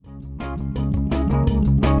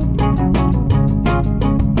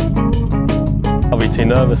I'll be too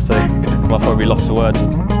nervous to. I'll probably be lost for words.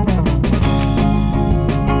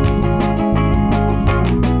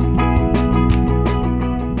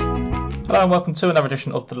 Hello and welcome to another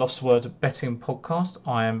edition of the Lost for Words Betting Podcast.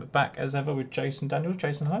 I am back as ever with Jason Daniels.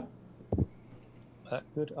 Jason, hello.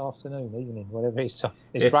 Good afternoon, evening, whatever it is.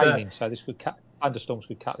 It's raining, so this could thunderstorms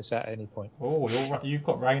could cut this out at any point. Oh, you've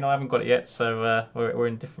got rain. I haven't got it yet, so we're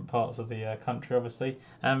in different parts of the country, obviously.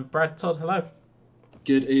 Brad Todd, hello.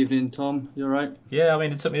 Good evening, Tom. You all right? Yeah, I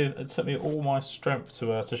mean, it took me all my strength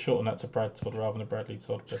to shorten that to Brad Todd rather than Bradley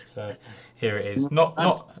Todd, but here it is.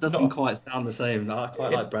 Doesn't quite sound the same. I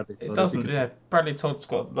quite like Bradley Todd. It doesn't. Yeah, Bradley Todd's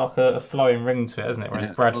got like a flowing ring to it, hasn't it?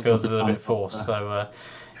 Whereas Brad feels a little bit forced. So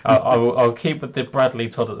I'll keep with the Bradley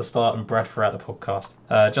Todd at the start and Brad throughout the podcast.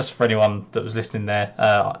 Just for anyone that was listening there,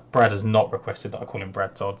 Brad has not requested that I call him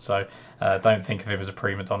Brad Todd, so don't think of him as a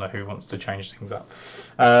prima donna who wants to change things up.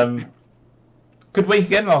 Good week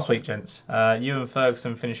again last week, gents. You and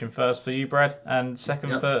Ferguson finishing first for you, Brad, and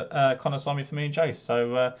second for Connor Simon for me and Jace.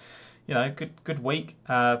 So, good week.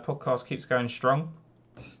 Podcast keeps going strong.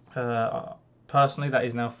 Personally, that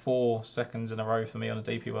is now 4 seconds in a row for me on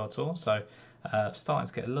the DP World Tour. So, starting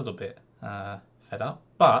to get a little bit fed up.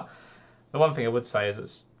 But the one thing I would say is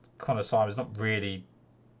that Connor Simon's not really,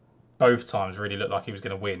 both times, really looked like he was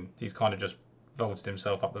going to win. He's kind of just vaulted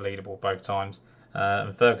himself up the leaderboard both times.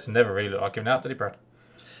 And Ferguson never really looked like giving out, did he, Brad?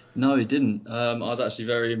 No, he didn't. I was actually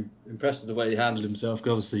very impressed with the way he handled himself.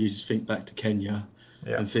 Obviously, you just think back to Kenya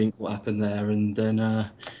and think what happened there. And then,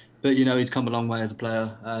 but he's come a long way as a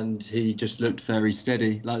player, and he just looked very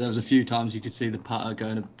steady. Like there was a few times you could see the putter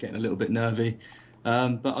getting a little bit nervy.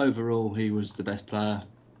 But overall, he was the best player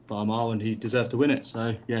by a mile, and he deserved to win it.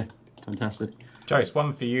 So yeah, fantastic. Jace,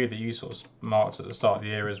 one for you that you sort of marked at the start of the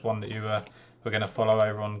year as one that you were going to follow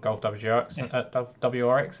over on Golf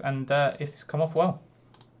WRX, and it's come off well.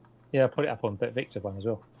 Yeah, I put it up on Victor one as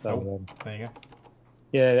well. So, there you go.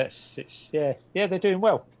 Yeah, they're doing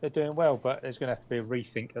well. They're doing well, but there's going to have to be a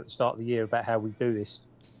rethink at the start of the year about how we do this,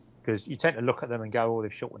 because you tend to look at them and go, "Oh,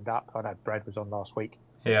 they've shortened up." I know Brad was on last week.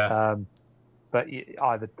 Yeah. But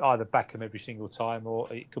either back them every single time,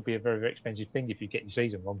 or it could be a very, very expensive thing if you get your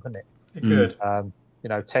season wrong, couldn't it? It could.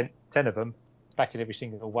 10 of them, backing every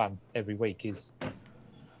single one every week is.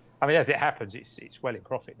 I mean, as it happens, it's well in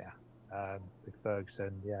profit now. With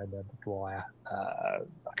Ferguson, and Dwyer. I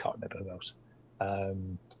can't remember who else.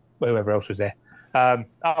 Whoever else was there.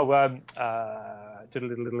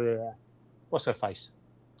 What's her face?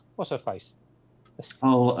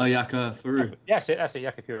 Oh, Ayaka Furu. That's it,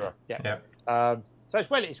 Ayaka Furu. Yeah. So it's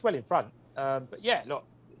well in front. But yeah, look,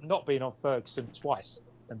 not being on Ferguson twice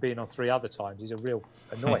and being on 3 other times is a real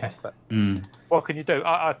annoyance. But what can you do?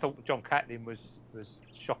 I thought John Catlin was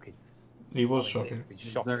shocking. He was shocking.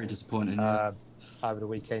 Very disappointing. Over the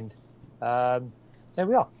weekend. There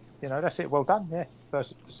we are. That's it. Well done. Yeah.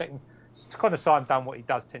 First, second. It's kind of Simon done what he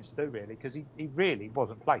tends to do, really, because he really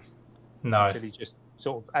wasn't placed. No. Until he just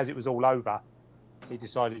sort of, as it was all over, he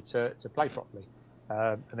decided to play properly.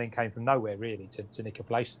 And then came from nowhere, really, to nick a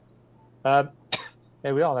place. There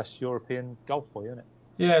we are. That's European golf for you, isn't it?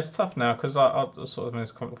 Yeah, it's tough now, because I sort of in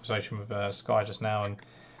this conversation with Sky just now, and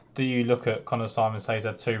do you look at Connor Simon say he's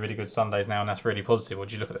had 2 really good Sundays now and that's really positive, or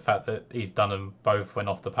do you look at the fact that he's done them both when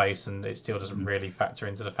off the pace and it still doesn't really factor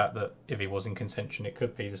into the fact that if he was in contention it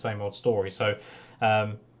could be the same old story? So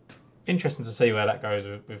interesting to see where that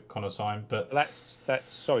goes with Connor Simon. But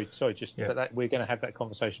that's sorry, but we're going to have that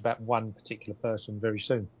conversation about one particular person very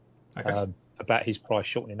soon. Okay. About his price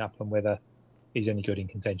shortening up and whether he's any good in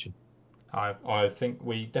contention. I think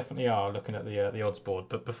we definitely are looking at the odds board.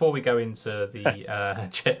 But before we go into the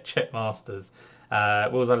Chet Masters,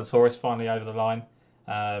 Will Zalatoris finally over the line.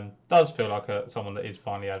 Does feel like someone that is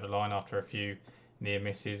finally over the line after a few near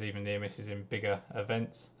misses in bigger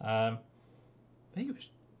events. He was,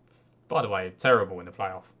 by the way, terrible in the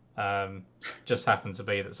playoff. Just happened to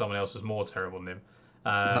be that someone else was more terrible than him.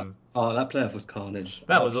 That playoff was carnage.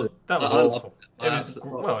 That was awful. It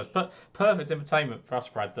was perfect entertainment for us,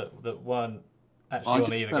 Brad, that weren't actually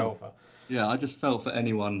on either golfer. Yeah, I just felt for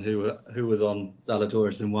anyone who was on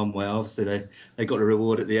Zalatoris in one way. Obviously, they got a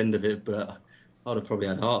reward at the end of it, but I'd have probably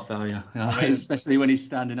had heart failure, especially when he's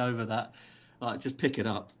standing over that. Like, just pick it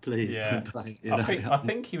up, please. Don't play. I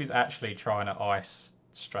think he was actually trying to ice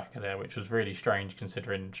Straka there, which was really strange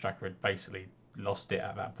considering Straka had basically lost it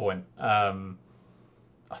at that point.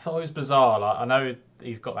 I thought it was bizarre. Like, I know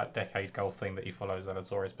he's got that decade golf thing that he follows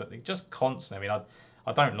Zalatoris, but just constantly. I mean,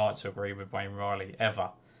 I don't like to agree with Wayne Riley ever,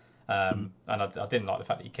 and I didn't like the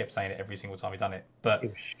fact that he kept saying it every single time he done it. But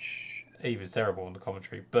he was terrible on the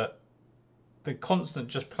commentary. But the constant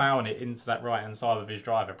just ploughing it into that right hand side of his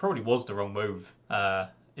driver probably was the wrong move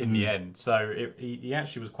in the end. So he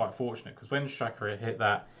actually was quite fortunate, because when Straka hit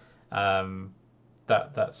that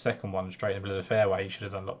that second one straight in the middle of the fairway, he should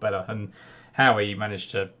have done a lot better. And how he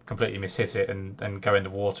managed to completely mishit it and go in the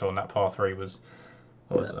water on that par 3 was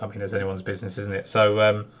I mean, it's anyone's business, isn't it?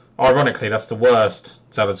 So ironically, that's the worst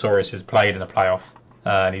Zalatoris has played in a playoff,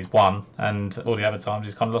 and he's won, and all the other times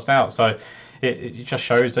he's kind of lost out. So it just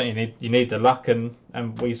shows, don't you? You need the luck, and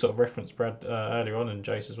we sort of referenced Brad earlier on, and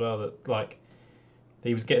Jace as well, that like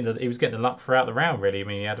he was getting the luck throughout the round, really. I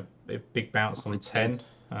mean, he had a big bounce on 10.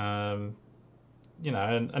 You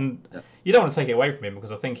know, and you don't want to take it away from him,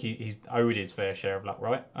 because I think he's owed his fair share of luck,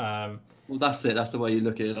 right? Well, that's it. That's the way you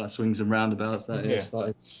look at it, like swings and roundabouts.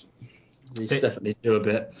 He's definitely due a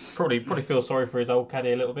bit. Probably feel sorry for his old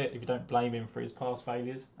caddy a little bit, if you don't blame him for his past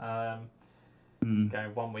failures. Going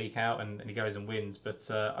 1 week out and he goes and wins. But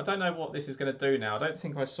I don't know what this is going to do now. I don't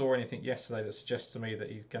think I saw anything yesterday that suggests to me that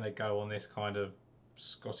he's going to go on this kind of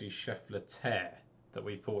Scotty Scheffler tear that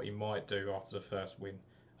we thought he might do after the first win.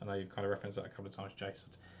 I know you've kind of referenced that a couple of times, Jason.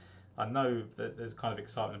 I know that there's kind of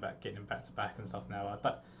excitement about getting him back to back and stuff now.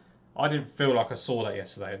 I didn't feel like I saw that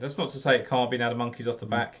yesterday. That's not to say it can't be now the monkey's off the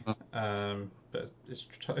back, but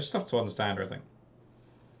it's tough to understand, I think.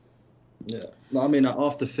 Yeah, I mean,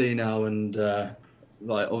 after Finau and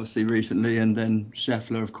like obviously recently, and then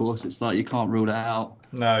Scheffler, of course, it's like you can't rule it out.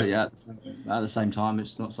 No. But yeah, at the same time,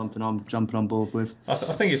 it's not something I'm jumping on board with. I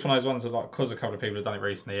think it's one of those ones that, like, because a couple of people have done it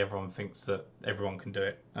recently, everyone thinks that everyone can do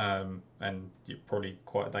it, and you're probably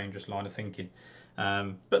quite a dangerous line of thinking.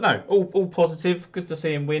 But no, all positive. Good to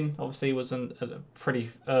see him win. Obviously, he was a pretty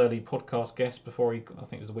early podcast guest before I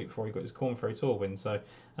think it was a week before he got his Corn Ferry Tour win. So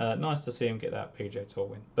nice to see him get that PGA Tour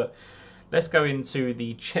win. But let's go into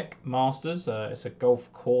the Czech Masters. It's a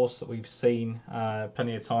golf course that we've seen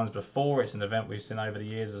plenty of times before. It's an event we've seen over the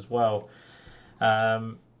years as well.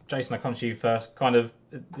 Jason, I come to you first.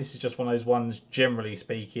 This is just one of those ones, generally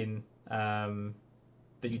speaking,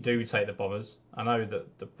 that you do take the Bombers. I know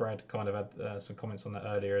that Brad kind of had some comments on that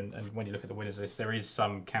earlier, and when you look at the winners list, there is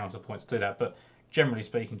some counterpoints to that. But generally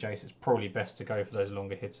speaking, Jason, it's probably best to go for those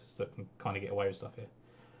longer hitters that can kind of get away with stuff here.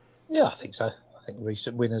 Yeah, I think so. I think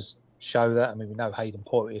recent winners show that. I mean, we know Hayden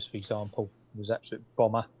Porteous, for example, was an absolute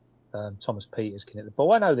bomber. Thomas Peters can hit the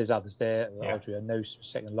ball. I know there's others there. Yeah. Adrian Noose was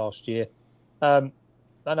second last year. I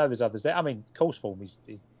know there's others there. I mean, course form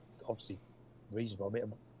is obviously reasonable. I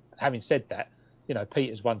mean, having said that, you know,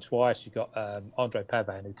 Peters won twice. You've got Andre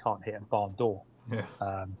Pavin, who can't hit a barn door.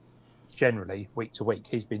 Yeah. Generally, week to week,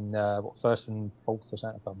 he's been first and fourth or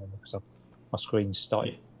something. I can't remember because my screen's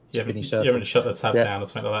started. You haven't shut the tab down or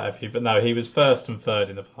something like that, have you? But no, he was first and third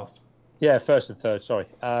in the past. Yeah, first and third. Sorry.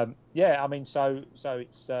 Yeah, I mean, so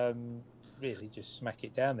it's really just smack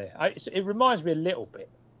it down there. It reminds me a little bit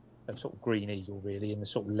of sort of Green Eagle, really, in the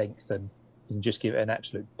sort of length, and you can just give it an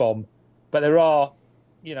absolute bomb. But there are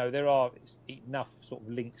enough sort of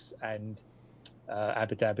links and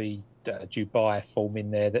Abu Dhabi, Dubai form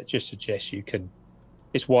in there that just suggests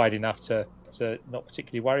it's wide enough to not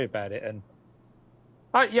particularly worry about it. And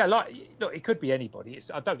look, it could be anybody.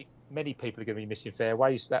 I don't think many people are going to be missing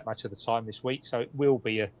fairways that much of the time this week, so it will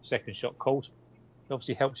be a second shot course. It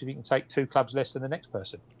obviously helps if you can take 2 clubs less than the next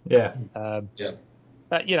person. Yeah.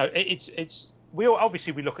 You know, we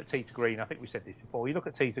look at tee to green. I think we said this before. You look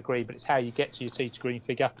at tee to green, but it's how you get to your tee to green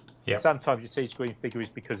figure. Yep. Sometimes your tee to green figure is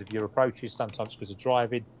because of your approaches. Sometimes because of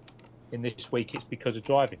driving. In this week, it's because of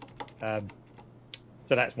driving.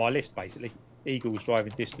 So that's my list basically. Eagles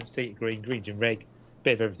driving distance, tee to green, greens in reg,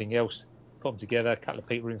 bit of everything else. Put them together. A couple of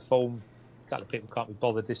people in form. A couple of people can't be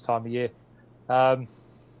bothered this time of year.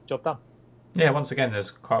 Job done. Yeah, once again,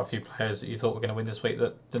 there's quite a few players that you thought were going to win this week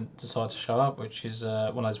that didn't decide to show up, which is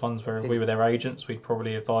one of those ones where if we were their agents, we'd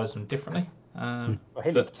probably advise them differently.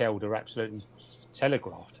 Hilliard Kelder absolutely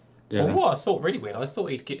telegraphed. Yeah. Well, what I thought really weird, I thought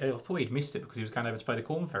he'd missed it because he was going over to play the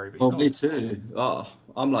Corn Ferry. But me too.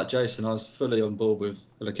 I'm like Jason. I was fully on board with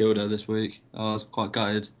Hilliard this week. I was quite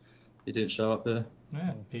gutted he didn't show up there.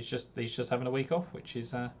 Yeah, he's just having a week off, which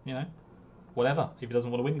is whatever. If he doesn't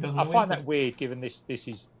want to win, he doesn't want to win. I find that weird, given this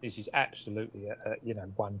is absolutely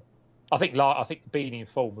one. I think being in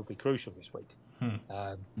form would be crucial this week.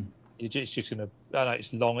 It's just going to. I know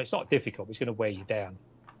it's long. It's not difficult. But it's going to wear you down.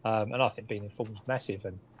 And I think being in form is massive.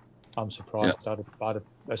 And I'm surprised. Yeah. I'd have,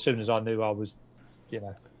 as soon as I knew I was,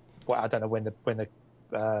 I don't know when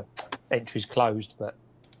the entries closed, but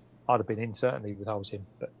I'd have been in certainly if I was him.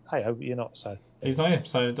 But hey, you're not. So he's not here,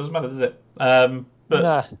 so it doesn't matter, does it?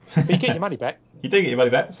 But you get your money back. You do get your money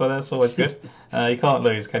back, so that's always good. You can't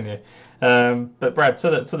lose, can you? But Brad, to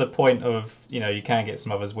the point of, you can get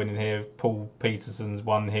some others winning here. Paul Peterson's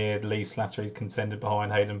won here. Lee Slattery's contended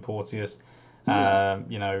behind Hayden Porteous. I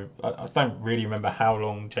don't really remember how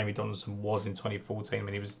long Jamie Donaldson was in 2014. I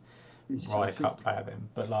mean, he was Ryder Cup player then,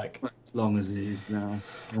 but as long as he is now.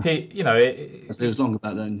 It was longer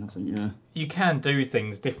back then, I think. Yeah. You can do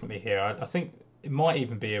things differently here. I think it might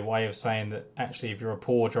even be a way of saying that actually, if you're a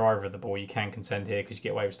poor driver of the ball, you can contend here because you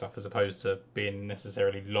get away with stuff as opposed to being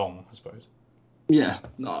necessarily long, I suppose. Yeah,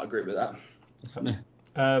 no, I agree with that. Definitely.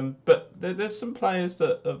 But there's some players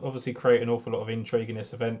that obviously create an awful lot of intrigue in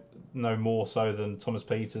this event. No more so than Thomas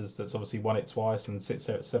Pieters, that's obviously won it twice and sits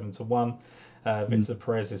there at 7-1. Victor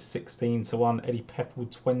Perez is 16-1. Eddie Pepple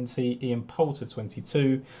 20. Ian Poulter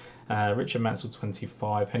 22. Richard Mansell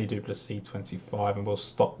 25. Henny Duplessis 25. And we'll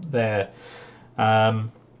stop there.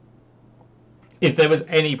 If there was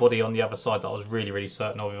anybody on the other side that I was really, really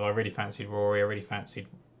certain of, if I really fancied Rory, I really fancied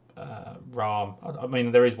Rahm. I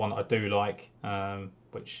mean, there is one that I do like,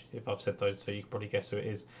 which if I've said those two, you can probably guess who it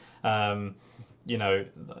is.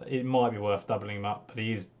 It might be worth doubling him up, but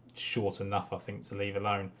he is short enough, I think, to leave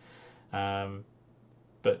alone.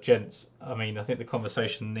 But gents, I mean, I think the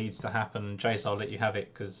conversation needs to happen. Jace, I'll let you have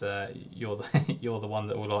it because you're the one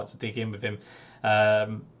that will like to dig in with him. I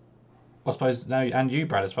suppose now, and you,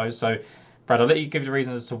 Brad, I suppose. So, Brad, I'll let you give the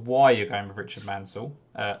reason as to why you're going with Richard Mansell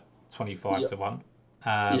at 25-1.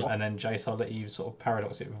 And then, Jace, I'll let you sort of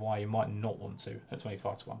paradox it with why you might not want to at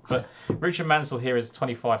 25-1. But Richard Mansell here is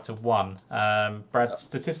 25-1. Brad,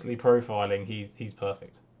 statistically profiling, he's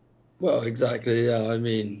perfect. Well, exactly. Yeah, I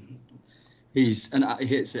mean, he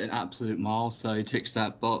hits it an absolute mile, so he ticks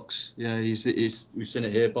that box. Yeah, he's we've seen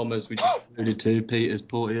it here. Bombers, we just alluded to Peters,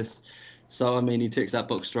 Porteous. So I mean, he ticks that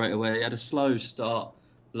box straight away. He had a slow start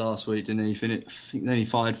last week, didn't he? Then he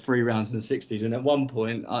fired 3 rounds in the 60s, and at one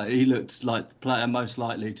point he looked like the player most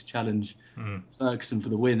likely to challenge Ferguson for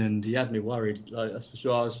the win, and he had me worried. That's for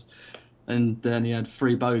sure. And then he had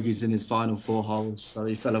 3 bogeys in his final 4 holes, so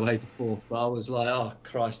he fell away to 4th. But I was like, oh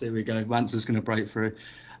Christ, here we go. Mansell's going to break through.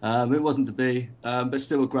 It wasn't to be, but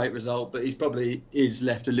still a great result. But he probably is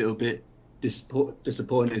left a little bit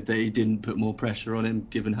disappointed that he didn't put more pressure on him,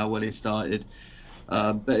 given how well he started.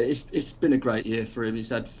 But it's been a great year for him. He's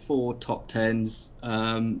had 4 top 10s,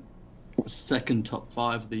 second top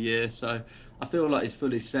 5 of the year. So I feel like he's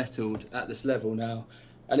fully settled at this level now.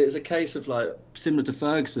 And it's a case of similar to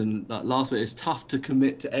Ferguson, like last week, it's tough to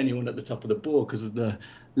commit to anyone at the top of the board because of the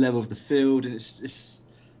level of the field. And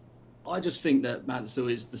I just think that Mansell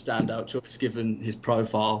is the standout choice given his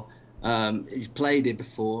profile. He's played it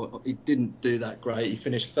before. He didn't do that great. He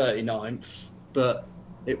finished 39th, but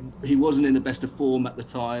he wasn't in the best of form at the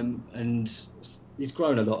time, and he's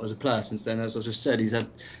grown a lot as a player since then. As I just said, he's had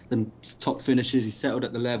them top finishes. He's settled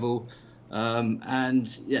at the level,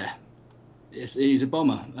 and yeah, he's a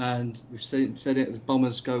bomber. And we've said it. The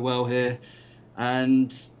bombers go well here,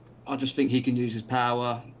 and I just think he can use his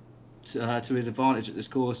power to his advantage at this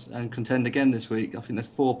course and contend again this week. I think there's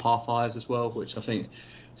 4 par 5s as well, which I think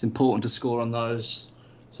it's important to score on those.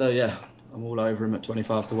 So yeah, I'm all over him at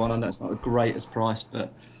 25-1. I know it's not the greatest price,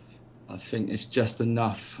 but I think it's just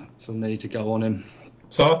enough for me to go on him.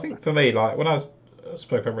 So I think for me, when I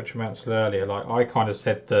spoke about Richard Mansell earlier, I kind of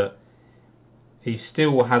said that he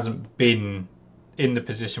still hasn't been in the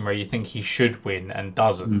position where you think he should win and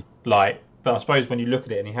doesn't. But I suppose when you look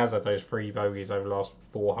at it, and he has had those 3 bogeys over the last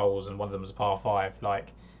 4 holes, and one of them was a par 5,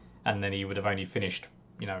 and then he would have only finished,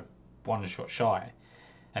 1 shot shy.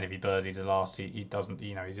 And if he birdied the last, he doesn't,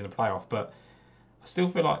 he's in a playoff. But I still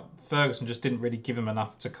feel like Ferguson just didn't really give him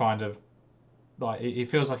enough to kind of, it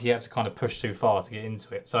feels like he had to kind of push too far to get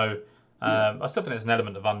into it. So I still think there's an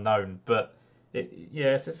element of unknown, but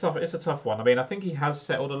it's a tough one. I mean, I think he has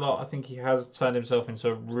settled a lot. I think he has turned himself into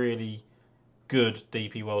a really good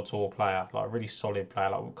DP World Tour player, a really solid player,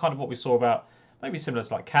 kind of what we saw about, maybe similar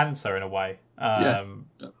to Cancer in a way. Yes.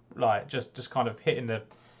 Just kind of hitting the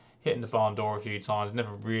barn door a few times,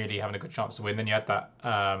 never really having a good chance to win. Then you had that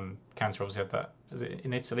Cancer obviously had that. Is it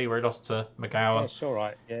in Italy where he lost to McGowan? Yeah, it's all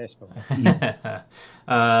right. Yeah, it's all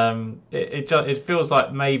right. It feels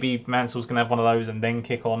like maybe Mansell's going to have one of those and then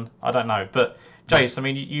kick on. I don't know, but Jace, I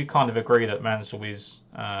mean, you kind of agree that Mansell is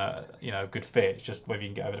a good fit. It's just whether you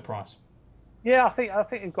can get over the price. Yeah, I think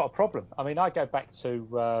you've got a problem. I mean, I go back to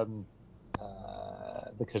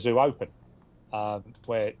the Kazoo Open,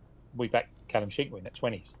 where we backed Callum Shinkwin at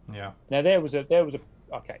 20s. Yeah. Now there was a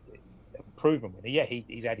proven winner. Yeah,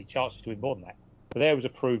 he's had his chances to win more than that, but there was a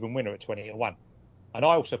proven winner at 20-1. And I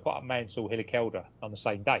also put up Mansell Hillikelder on the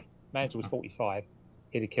same day. Mansell was 45,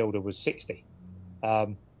 Hillikelder was 60.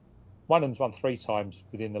 What one of them's won 3 times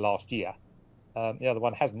within the last year. The other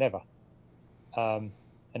one has never. And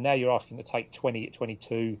now you're asking to take 20 at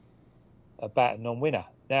 22 about a non-winner.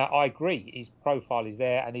 Now, I agree, his profile is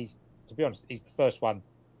there, and to be honest, he's the first one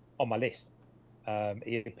on my list.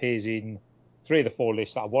 He appears in 3 of the 4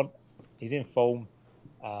 lists that I want. He's in form.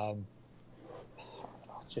 I'm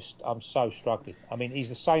so struggling. I mean, he's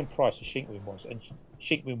the same price as Shinkwin was, and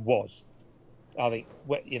Shinkwin was, I think,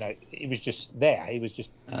 he was just there. He was just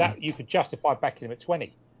that you could justify backing him at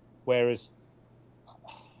 20, whereas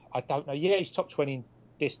I don't know. Yeah, he's top 20 in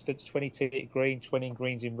distance, 22 at green, 20 in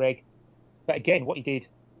greens in reg. But again, what he did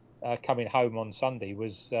coming home on Sunday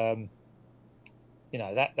was, that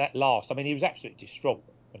last. I mean, he was absolutely distraught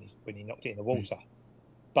when he knocked it in the water.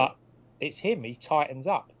 But it's him. He tightens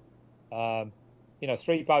up.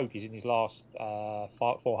 3 bogeys in his last 4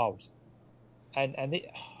 holes, and it,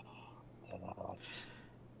 I don't know.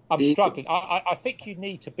 I'm struggling. I think you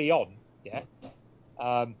need to be on, yeah.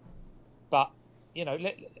 But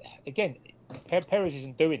again, Perez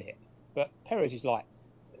isn't doing it. But Perez is like,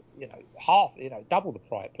 half, double the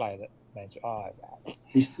player that Mansell.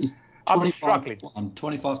 He's I'm struggling.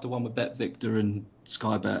 25 to 1 with Bet Victor and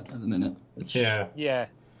Sky Bet at the minute. Yeah,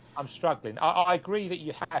 I'm struggling. I agree that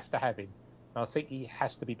you have to have him. I think he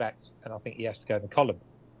has to be backed, and I think he has to go in the column.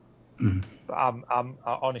 But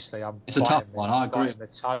honestly, it's a tough one. I agree. The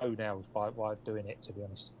toenails by doing it, to be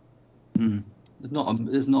honest.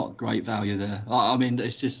 There's not great value there. I mean,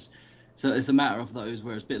 it's just it's a matter of those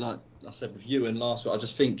where it's a bit like I said with Ewan last week. I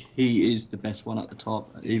just think he is the best one at the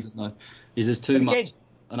top, even though he's just too much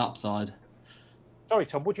an upside. Sorry,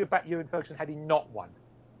 Tom. Would you have backed Ewan Ferguson had he not won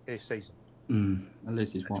this season? At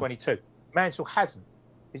least he's won. 22. Mansell hasn't.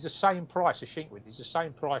 He's the same price as Shinkwin. He's the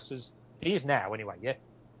same price as he is now, anyway. Yeah,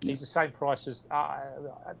 he's the same price as.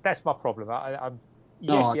 That's my problem.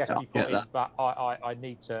 Yes, he has to be put in, but I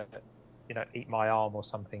need to, eat my arm or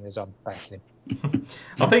something as I'm backing him.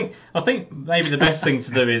 I think maybe the best thing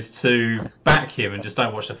to do is to back him and just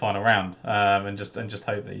don't watch the final round, and just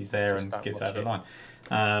hope that he's there and gets out of the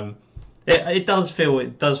line. It does feel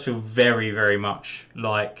very, very much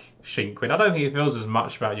like Shinkwin. I don't think it feels as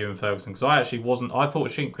much about Ewan Ferguson because I actually wasn't. I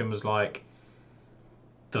thought Shinkwin was like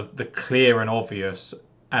the clear and obvious,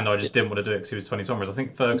 and I just didn't want to do it because he was 20 whereas I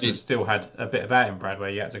think Ferguson still had a bit about him, Brad,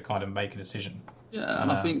 where you had to kind of make a decision. Yeah,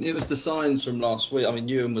 and I think it was the signs from last week. I mean,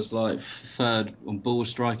 Ewan was like 3rd on ball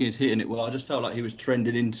striking, he's hitting it well. I just felt like he was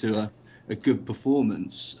trending into a good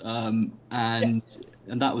performance, and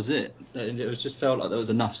that was it. It was just felt like there was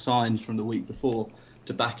enough signs from the week before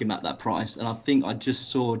to back him at that price, and I think I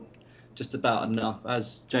just saw just about enough.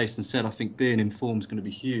 As Jason said, I think being in form is going to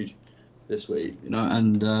be huge this week,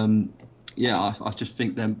 and I just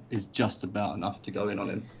think there is just about enough to go in on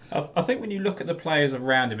him. I think when you look at the players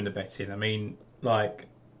around him in the betting, I mean, like,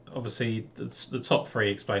 obviously the top 3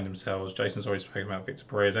 explain themselves. Jason's already spoken about Victor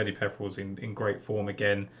Perez. Eddie Pepperell's in great form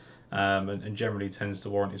again, and generally tends to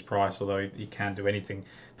warrant his price, although he can do anything.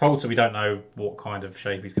 Poulter, we don't know what kind of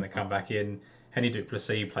shape he's going to come back in. Henny du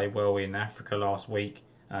Plessis played well in Africa last week,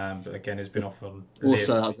 but again has been off on.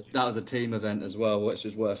 Also, that was a team event as well, which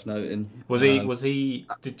is worth noting. Was he?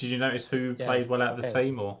 Did you notice who played well out of the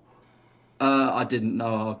team, or? I didn't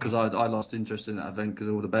know because I lost interest in that event because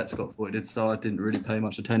all the bets got voided, so I didn't really pay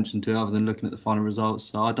much attention to it other than looking at the final results.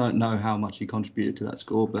 So I don't know how much he contributed to that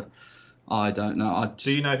score, but I don't know.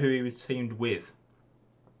 Do you know who he was teamed with?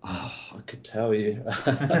 I could tell you.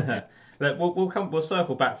 We'll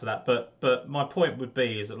circle back to that, but my point would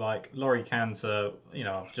be is that like Laurie Cantor,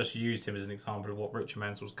 I've just used him as an example of what Richard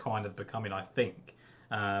Mansell's kind of becoming, I think,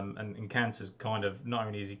 and Cantor's kind of not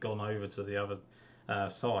only has he gone over to the other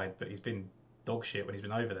side, but he's been dog shit when he's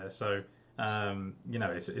been over there. So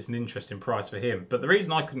it's an interesting price for him. But the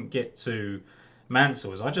reason I couldn't get to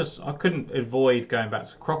Mansell is I couldn't avoid going back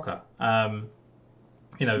to Crocker.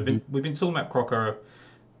 We've been talking about Crocker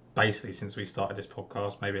basically since we started this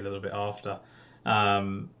podcast, maybe a little bit after.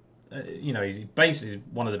 He's basically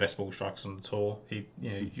one of the best ball strikers on the tour.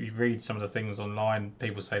 You read some of the things online,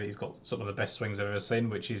 people say that he's got some of the best swings I've ever seen,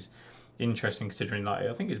 which is interesting considering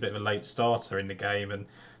I think he's a bit of a late starter in the game and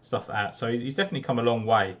stuff like that. So he's definitely come a long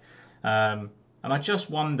way. And I just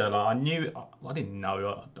wonder, I didn't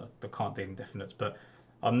know, I can't do indefinites, but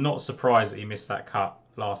I'm not surprised that he missed that cut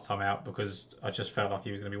last time out because I just felt like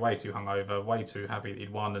he was going to be way too hungover, way too happy that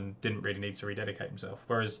he'd won and didn't really need to rededicate himself.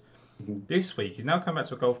 Whereas this week, he's now come back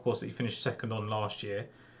to a golf course that he finished 2nd on last year.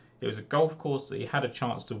 It was a golf course that he had a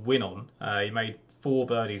chance to win on. He made 4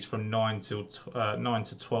 birdies from 9 to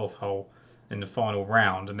 12th hole in the final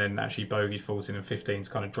round, and then actually bogeyed 14 and 15 to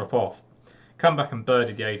kind of drop off. Come back and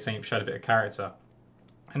birdied the 18th, showed a bit of character.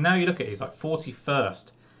 And now you look at it, he's like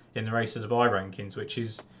 41st in the Race to Dubai rankings, which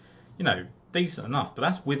is, decent enough. But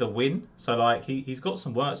that's with a win, so like he's got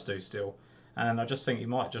some work to do still. And I just think he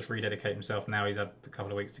might just rededicate himself now. He's had a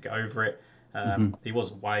couple of weeks to get over it. He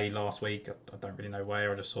was away last week. I don't really know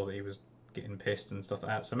where. I just saw that he was getting pissed and stuff like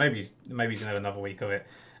that. So maybe he's gonna have another week of it.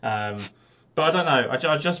 But I don't know.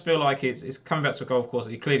 I just feel like it's coming back to a golf course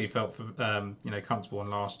that he clearly felt comfortable on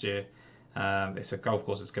last year. It's a golf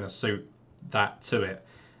course that's going to suit that to it.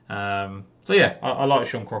 So yeah, I like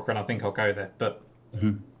Sean Crocker and I think I'll go there. But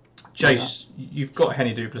Jace, you've got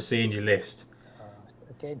Henny du Plessis in your list.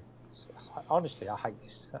 Again, honestly, I hate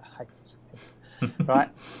this. Right?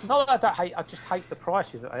 Not that I don't hate. I just hate the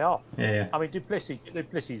prices that they are. Yeah. I mean, du Plessis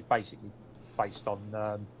is basically based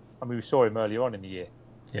on. We saw him earlier on in the year.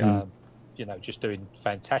 Yeah. Just doing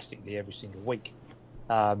fantastically every single week.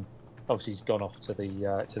 Obviously, he's gone off to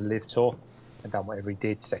the Live Tour and done whatever he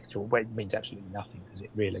did. Second tour, well, it means absolutely nothing, does it?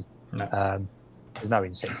 Really. No. There's no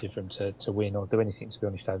incentive for him to win or do anything, to be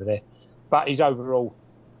honest, over there. But his overall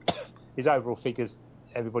figures,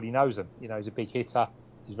 everybody knows them. He's a big hitter.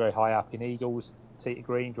 He's very high up in eagles, tee to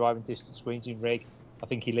green, driving distance, greens in reg. I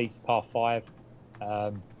think he leads par 5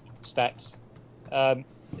 stats.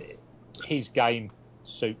 His game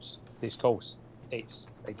suits this course. It's,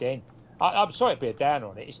 again, I'm sorry to be a downer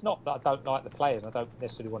on it. It's not that I don't like the players. I don't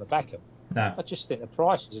necessarily want to back them. No. I just think the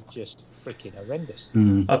prices are just freaking horrendous.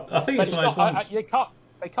 I think it's one of those ones.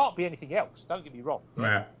 They can't be anything else. Don't get me wrong. Right?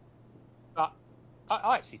 Yeah. But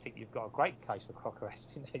I actually think you've got a great case for Crocker,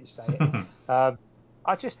 now you say it.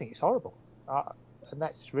 I just think it's horrible. And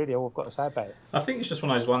that's really all I've got to say about it. I think it's just one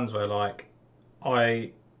of those ones where, like,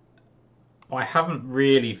 I haven't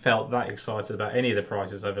really felt that excited about any of the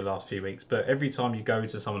prices over the last few weeks, but every time you go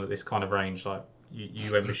to someone at this kind of range, like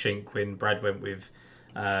you went with Shinkwin, Brad went with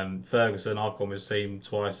Ferguson, I've gone with Seam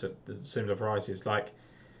twice at similar prices, like,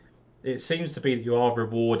 it seems to be that you are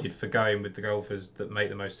rewarded for going with the golfers that make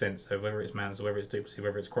the most sense. So whether it's Mansell, whether it's du Plessis,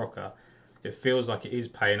 whether it's Crocker, it feels like it is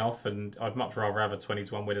paying off, and I'd much rather have a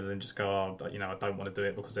 20-1 winner than just go, I don't want to do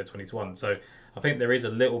it because they're 20-1. So I think there is a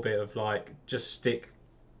little bit of, like, just stick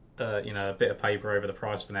a bit of paper over the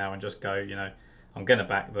price for now and just go, I'm going to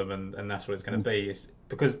back them, and that's what it's going to be. It's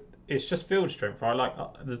because it's just field strength, right? Like,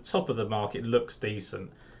 the top of the market looks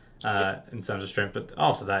decent in terms of strength, but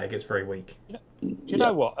after that it gets very weak. Do you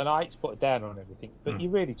know what? And I hate to put it down on everything, but you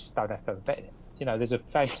really just don't have to have a bet in it. There's a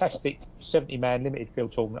fantastic 70-man limited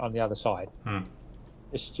field tournament on the other side.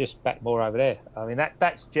 It's just back more over there. I mean,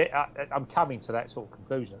 I'm coming to that sort of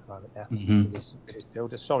conclusion at the moment now. For this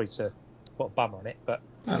field. Sorry to put a bummer on it, but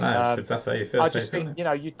no, that's how you feel. I just think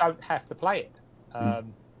you don't have to play it.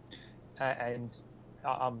 And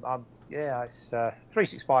it's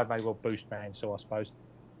 365 may well boost Mansell, I suppose,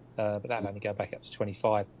 but that'll only go back up to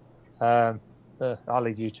 25. I'll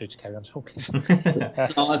leave you two to carry on talking.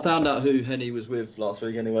 I found out who Henny was with last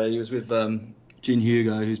week anyway. He was with Jin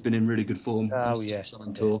Hugo, who's been in really good form on the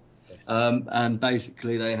Sunshine Tour. And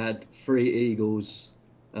basically they had 3 eagles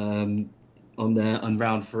on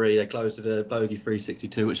round 3. They closed with a bogey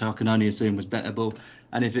 362, which I can only assume was bettable.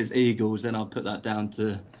 And if it's eagles, then I'll put that down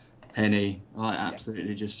to Henny. I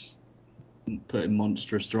absolutely just put in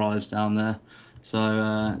monstrous drives down there. So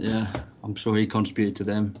I'm sure he contributed to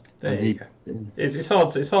them. There you go. It's hard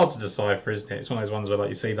to decipher, isn't it? It's one of those ones where, like,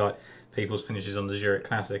 you see, like, people's finishes on the Zurich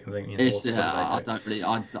Classic and think,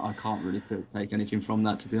 I can't really take anything from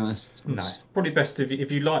that, to be honest. No, probably best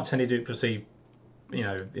if you liked Henny du Plessis,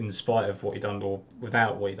 in spite of what he done or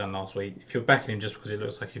without what he done last week. If you're backing him just because it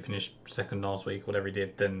looks like he finished second last week, whatever he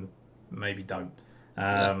did, then maybe don't.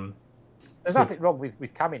 There's nothing wrong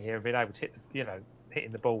with coming here and being able to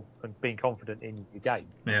hitting the ball and being confident in your game.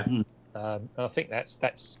 Yeah. And I think that's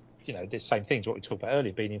the same thing as what we talked about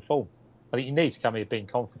earlier, being in form. I think you need to come here being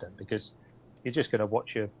confident, because you're just going to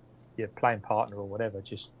watch your playing partner or whatever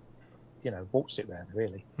just waltz it round,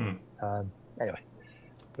 really. Anyway.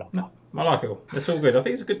 No, I like it all. It's all good. I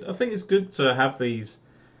think it's good to have these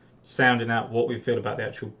sounding out what we feel about the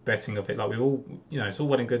actual betting of it. Like, we all, it's all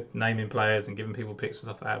well and good naming players and giving people picks and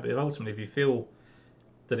stuff like that, but ultimately, if you feel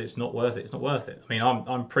that it's not worth it, it's not worth it. I mean,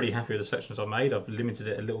 I'm pretty happy with the sections I've made. I've limited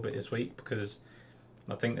it a little bit this week because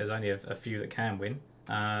I think there's only a few that can win,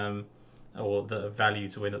 or that are value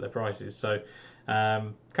to win at their prices. So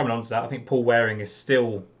coming on to that, I think Paul Waring is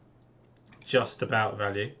still just about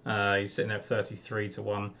value. He's sitting there at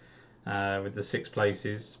 33-1 with the 6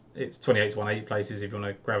 places. It's 28-1 8 places if you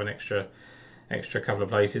want to grab an extra couple of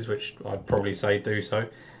places, which I'd probably say do so.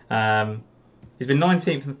 He's been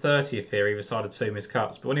 19th and 30th here, either side of 2 missed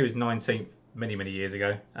cuts. But when he was 19th many years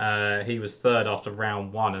ago, he was 3rd after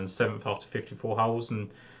round 1 and 7th after 54 holes.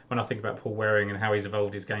 And when I think about Paul Waring and how he's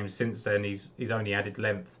evolved his game since then, he's only added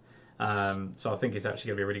length. So I think it's actually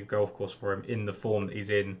going to be a really good golf course for him in the form that he's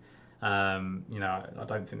in. I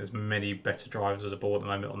don't think there's many better drivers of the ball at the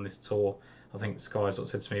moment on this tour. I think Sky sort of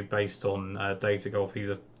said to me, based on data golf, he's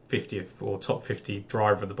a 50th or top 50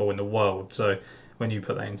 driver of the ball in the world. So when you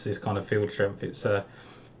put that into this kind of field strength, it's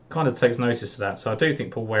kind of takes notice of that. So I do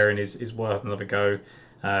think Paul Waring is worth another go.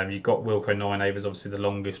 You've got Wilco Ninehaber's obviously the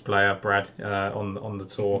longest player, Brad, on the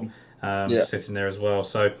tour, sitting there as well.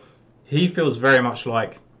 So he feels very much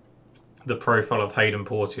like the profile of Hayden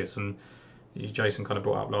Porteous, and Jason kind of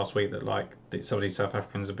brought up last week that some of these South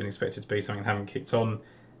Africans have been expected to be something and haven't kicked on.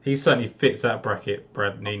 He certainly fits that bracket,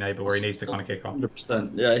 Brad Ninehaber, where he needs to kind of kick on.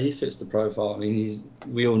 100%. Yeah, he fits the profile. I mean,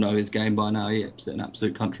 we all know his game by now. He's an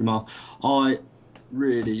absolute country mile. I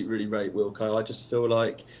really, really rate Wilco. I just feel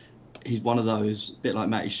like he's one of those, a bit like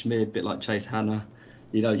Matty Schmid, a bit like Chase Hanna.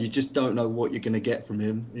 You just don't know what you're going to get from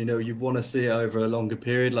him. You want to see it over a longer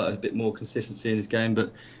period, like a bit more consistency in his game.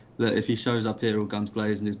 But look, if he shows up here all guns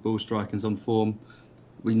blazing, his ball striking's on form,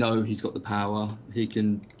 we know he's got the power. He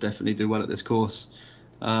can definitely do well at this course.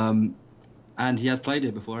 And he has played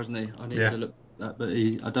here before, hasn't he? I need to look at that, but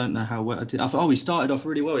I don't know how well. He started off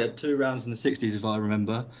really well. He had 2 rounds in the 60s, if I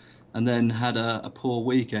remember, and then had a poor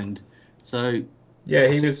weekend. So yeah,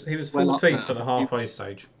 he was 14th at the halfway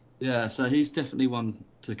stage. Yeah, so he's definitely one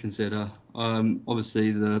to consider.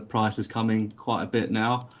 Obviously, the price is coming quite a bit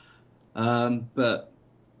now, but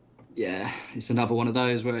yeah, it's another one of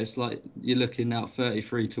those where it's like you're looking now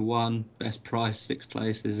 33 to 1, best price, 6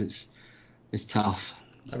 places. It's tough.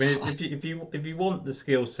 I mean, if you want the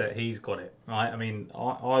skill set, he's got it, right? I mean,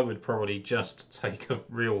 I would probably just take a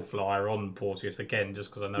real flyer on Porteous again,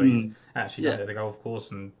 just because I know he's actually done it at the golf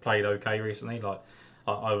course and played okay recently. Like,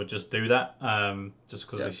 I would just do that, just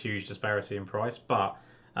because of the huge disparity in price. But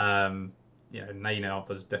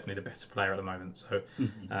Ninehaber is definitely the better player at the moment, so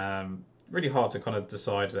really hard to kind of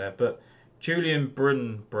decide there. But Julian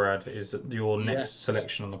Brun, Brad, is your next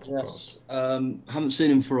selection on the podcast. Yes. Haven't seen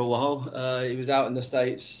him for a while. He was out in the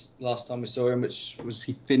States last time we saw him, which was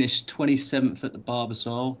he finished 27th at the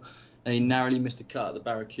Barbasol, and he narrowly missed a cut at the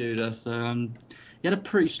Barracuda. So he had a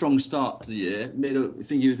pretty strong start to the year. I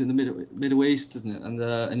think he was in the Middle East, isn't it? And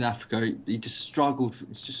in Africa, he just struggled.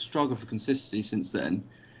 He's just struggled for consistency since then.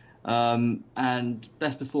 And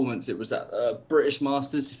best performance, it was at British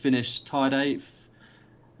Masters. He finished tied 8th.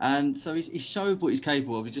 And so he showed what he's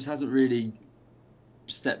capable of. He just hasn't really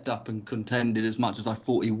stepped up and contended as much as I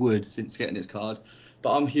thought he would since getting his card.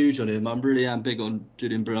 But I'm huge on him. I really am big on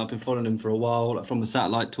Julian Brun. I've been following him for a while, like from the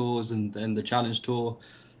satellite tours and then the challenge tour.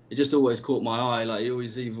 It just always caught my eye. Like he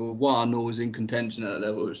always either won or was in contention at that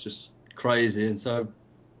level. It's just crazy. And so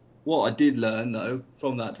what I did learn, though,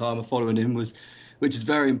 from that time of following him was, which is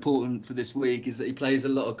very important for this week, is that he plays a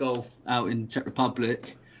lot of golf out in Czech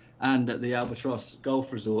Republic and at the Albatross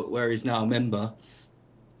Golf Resort, where he's now a member.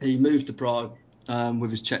 He moved to Prague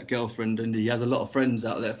with his Czech girlfriend, and he has a lot of friends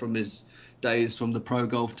out there from his days from the Pro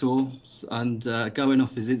Golf Tour. And going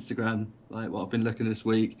off his Instagram, like what I've been looking this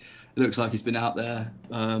week, it looks like he's been out there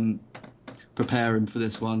preparing for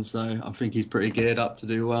this one. So I think he's pretty geared up to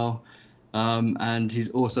do well. And he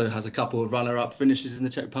also has a couple of runner-up finishes in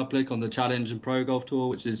the Czech Republic on the Challenge and Pro Golf Tour,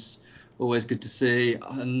 which is always good to see.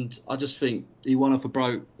 And I just think he won off a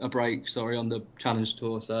break on the Challenge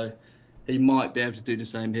Tour, so he might be able to do the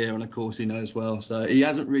same here on a course he knows well. So he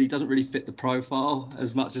doesn't really fit the profile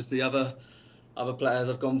as much as the other players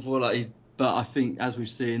I've gone for. But I think, as we've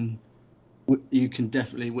seen, you can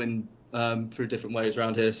definitely win through different ways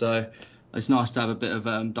around here. So it's nice to have a bit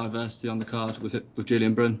of diversity on the card with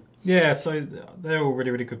Julian Brun. Yeah, so they're all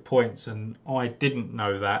really, really good points, and I didn't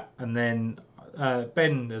know that. And then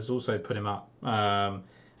Ben has also put him up,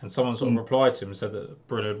 and someone sort of replied to him and said that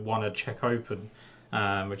Brun had won a Czech Open,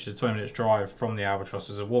 which is a 20 minutes drive from the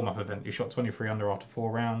Albatross as a warm-up event. He shot 23 under after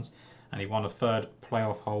 4 rounds, and he won a third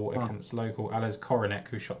playoff hole against local Ales Koronek,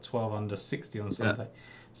 who shot 12 under 60 on Sunday.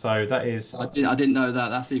 So that is... I didn't know that.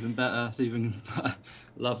 That's even better. That's even...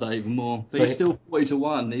 love that even more. But he's still 40 to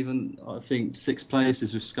 1. Even, I think, 6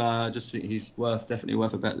 places with Sky. I just think he's definitely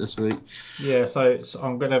worth a bet this week. Yeah, so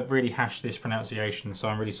I'm going to really hash this pronunciation, so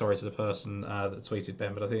I'm really sorry to the person that tweeted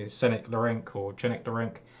Ben, but I think it's Cenek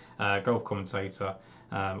Larenk, golf commentator,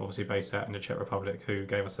 obviously based out in the Czech Republic, who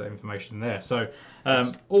gave us that information there. So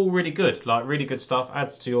all really good, really good stuff.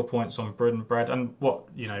 Adds to your points on Brun, Brad, and what,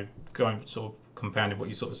 going sort of compounded what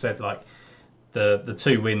you sort of said, the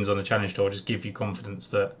 2 wins on the Challenge Tour just give you confidence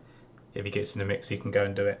that if he gets in the mix, he can go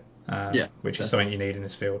and do it, which is something you need in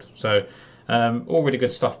this field. So all really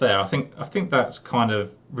good stuff there. I think that's kind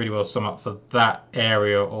of really well sum up for that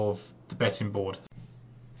area of the betting board.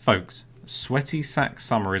 Folks, Sweaty sack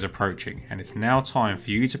summer is approaching, and it's now time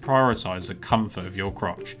for you to prioritise the comfort of your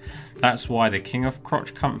crotch. That's why the king of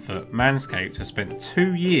crotch comfort, Manscaped, has spent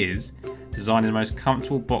 2 years designing the most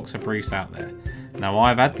comfortable boxer briefs out there. Now,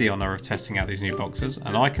 I've had the honour of testing out these new boxers,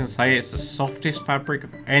 and I can say it's the softest fabric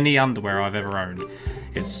of any underwear I've ever owned.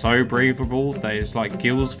 It's so breathable that it's like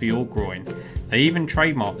gills for your groin. They even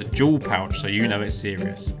trademarked the jewel pouch, so you know it's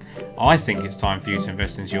serious. I think it's time for you to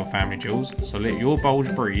invest into your family jewels, so let your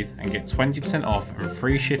bulge breathe and get 20% off and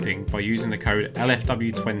free shipping by using the code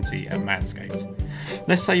LFW20 at Manscaped.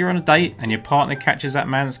 Let's say you're on a date and your partner catches that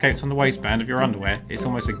Manscaped on the waistband of your underwear. It's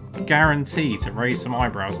almost a guarantee to raise some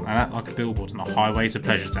eyebrows and act like a billboard on a highway to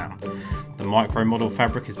Pleasure Town. The micro model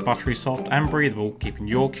fabric is buttery soft and breathable, keeping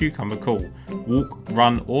your cucumber cool. Walk,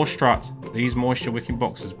 run or strut, these moisture wicking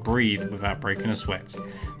boxers breathe without breaking a sweat.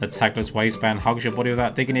 The tagless waistband hugs your body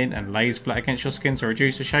without digging in and lays flat against your skin to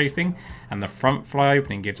reduce the chafing, and the front fly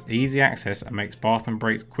opening gives easy access and makes bath and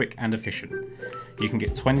breaks quick and efficient. You can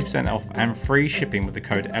get 20% off and free shipping with the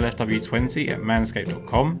code LFW20 at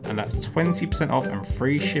manscaped.com, and that's 20% off and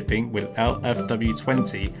free shipping with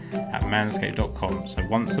LFW20 at manscaped.com. So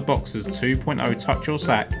once the Boxers 2.0 touch your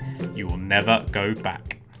sack, you will never go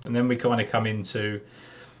back. And then we kind of come into,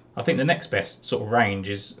 I think the next best sort of range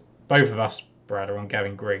is both of us, Brad, are on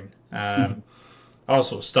Gavin Green. I'll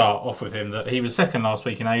sort of start off with him that he was second last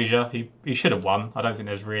week in Asia. He should have won. I don't think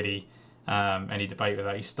there's really any debate with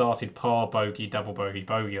that. He started par, bogey, double bogey,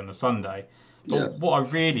 bogey on the Sunday. But what I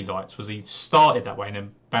really liked was he started that way and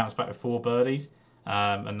then bounced back with 4 birdies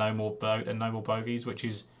and no more bogeys, which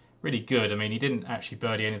is really good. I mean, he didn't actually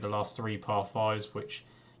birdie any of the last 3 par 5s, which,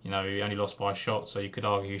 you know, he only lost by a shot, so you could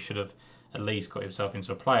argue he should have at least got himself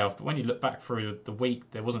into a playoff. But when you look back through the week,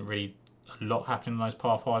 there wasn't really a lot happening on those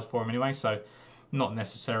par 5s for him anyway, so not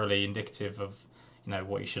necessarily indicative of, you know,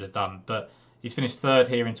 what he should have done. But he's finished third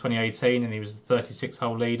here in 2018, and he was the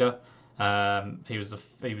 36-hole leader. He was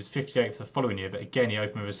 58th the following year, but again he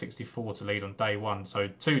opened with a 64 to lead on day one. So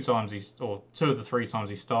 2 of the 3 times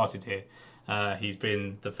he started here, he's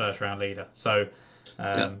been the first round leader. So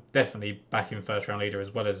definitely back in first round leader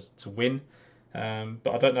as well as to win.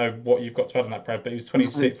 But I don't know what you've got to add on that, Brad, but he was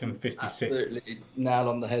 26th and 56th. Absolutely nail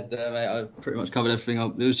on the head there, mate. I pretty much covered everything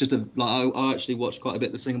up. It was just I actually watched quite a bit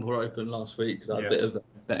of the Singapore Open last week because I had a bit of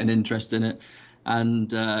betting interest in it,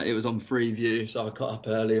 and it was on Freeview, so I got up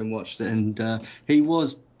early and watched it. And he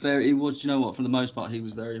was, you know what, for the most part, he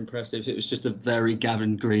was very impressive. It was just a very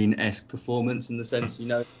Gavin Green-esque performance in the sense, you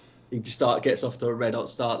know, he gets off to a red hot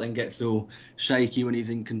start, then gets all shaky when he's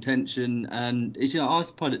in contention, and it's, you know,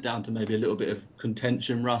 I've put it down to maybe a little bit of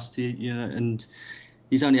contention rust, you know, and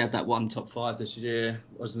he's only had that one top 5 this year,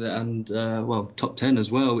 wasn't it? And top 10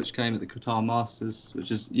 as well, which came at the Qatar Masters, which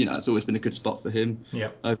is, you know, it's always been a good spot for him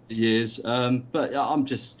over the years. But I'm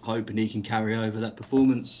just hoping he can carry over that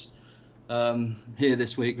performance here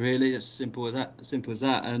this week. Really, it's simple as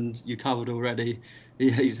that. And you covered already.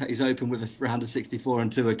 He's open with a round of 64 on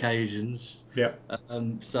 2 occasions.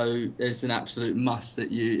 So it's an absolute must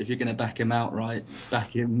that if you're going to back him outright,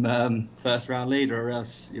 back him first round leader, or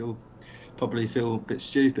else you'll probably feel a bit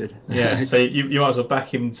stupid. Yeah, so you might as well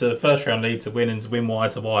back him to first round lead to win and to win wire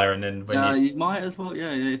to wire, and then you might as well.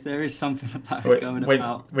 Yeah, if there is something about it going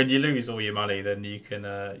about. When you lose all your money, then you can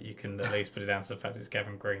at least put it down to the fact it's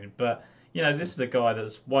Gavin Green. But you know, this is a guy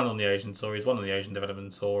that's won on the Asian Tour. He's won on the Asian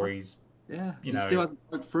Development Tour. He still hasn't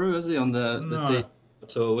broke through, has he, on the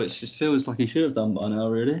Tour, which just feels like he should have done by now,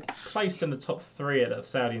 really. Placed in the top 3 at the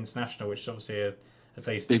Saudi International, which is obviously a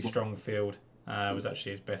decently strong field. Was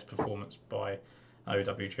actually his best performance by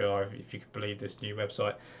OWGR, if you could believe this new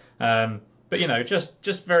website. But you know,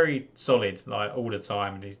 just very solid, like all the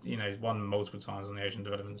time. And he's won multiple times on the Asian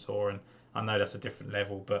Development Tour, and I know that's a different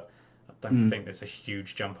level, but I don't think there's a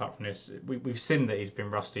huge jump up from this. We've seen that he's been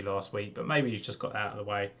rusty last week, but maybe he's just got out of the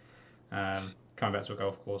way. Coming back to a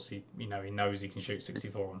golf course, he knows he can shoot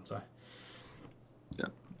 64 on, so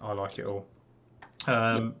I like it all.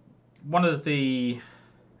 One of the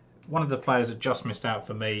players that just missed out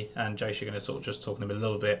for me, and Jace, you're going to sort of just talk to him a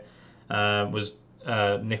little bit, was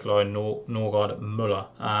Nikolai Norgard Muller.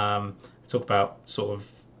 Talk about sort of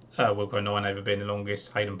Wilco 9 over being the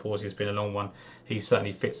longest, Hayden Pawsey has been a long one. He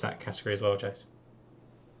certainly fits that category as well, Jace.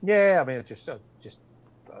 Yeah, I mean, just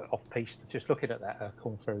off piste, just looking at that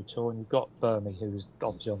Corn Ferry Tour, and you've got Burmy, who's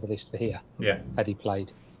obviously on the list for here. Yeah. Had he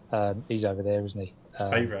played, he's over there, isn't he?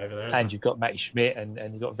 Favourite over there. And you've got Matty Schmidt, and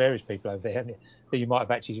you've got various people over there, haven't you? That you might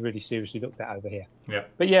have actually really seriously looked at over here. Yeah.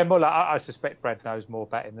 But yeah, Muller, I suspect Brad knows more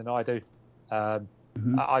about him than I do.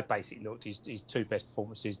 I basically looked his 2 best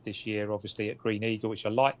performances this year, obviously at Green Eagle, which I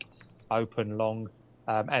like, open, long,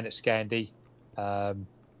 and at Scandi.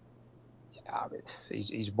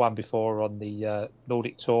 He's won before on the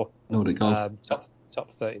Nordic Tour. Nordic Golf. Top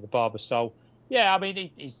 30 the Barbasol. Yeah, I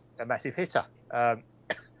mean, he's a massive hitter.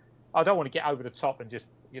 I don't want to get over the top and just,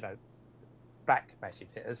 back massive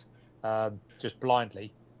hitters just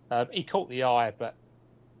blindly. He caught the eye, but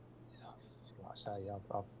like I say,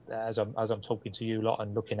 as I'm talking to you lot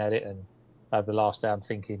and looking at it, and over the last day, I'm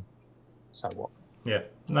thinking, so what? Yeah,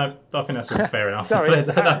 no, I think that's all fair enough. Sorry.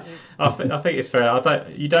 I think it's fair.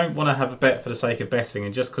 You don't want to have a bet for the sake of betting,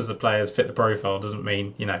 and just because the players fit the profile doesn't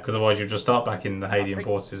mean, because otherwise you'll just start back in the Hayden and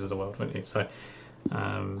Portis of the world, wouldn't you? So,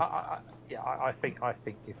 I think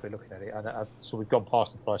if we're looking at it, so we've gone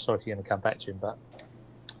past the price. Sorry if you're going to come back to him, but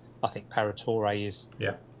I think Paratore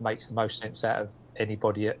makes the most sense out of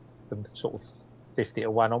anybody at from sort of 50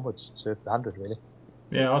 to 1 onwards to 100, really.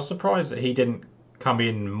 Yeah, I was surprised that he didn't come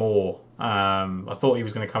in more. I thought he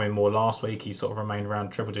was going to come in more last week. He sort of remained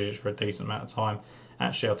around triple digits for a decent amount of time.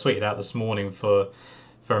 Actually, I tweeted out this morning for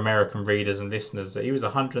American readers and listeners that he was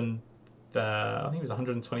 100. I think it was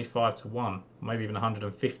 125 to 1, maybe even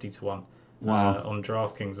 150 to 1 on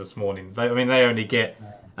DraftKings this morning. They only get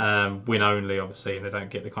win only, obviously, and they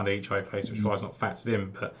don't get the kind of each way place, which is why it's not factored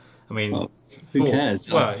in. But who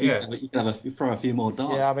cares? Well, you can throw a few more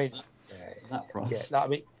darts. Yeah, I mean, that price. Yeah,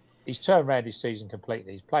 he's turned around his season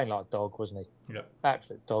completely. He's playing like a dog, wasn't he? Yeah.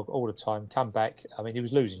 Absolute dog all the time. Come back. I mean, he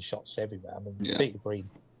was losing shots everywhere. I mean, Tita Green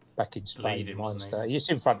back in Spain, he's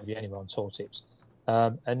in front of you anyway on tour tips.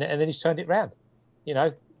 And then he's turned it round.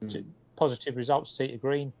 Positive results, Tita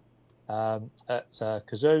Green at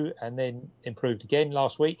Kazoo, and then improved again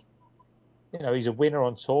last week. He's a winner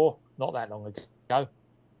on tour not that long ago.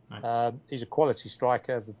 Right. He's a quality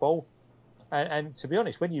striker of the ball. And to be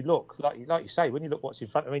honest, when you look, like you say, when you look what's in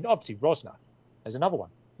front, obviously Rosner is another one,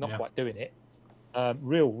 not quite doing it.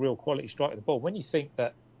 Real quality strike of the ball. When you think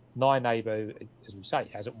that Nynaber, as we say,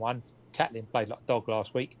 hasn't won, Catlin played like a dog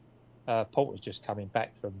last week. Poulter's just coming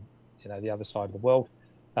back from the other side of the world.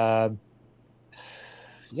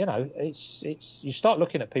 It's you start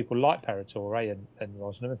looking at people like Paratore and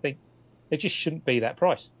Rosner and think they just shouldn't be that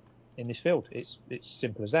price in this field. It's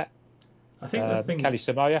simple as that. I think the thing. Kelly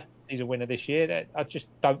Samoa, he's a winner this year. I just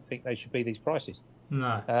don't think they should be these prices.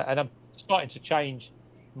 No. And I'm starting to change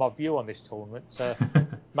my view on this tournament.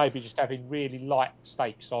 Maybe just having really light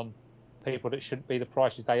stakes on people that shouldn't be the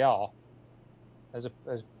prices they are, as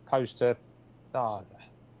opposed to. I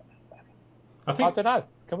don't know.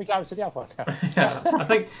 Can we go to the other one? Yeah,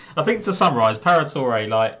 I think to summarise,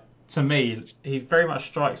 Paratore, to me, he very much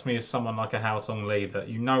strikes me as someone like a Hao Tong Lee, that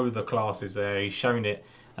the class is there. He's shown it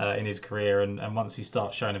in his career, and once he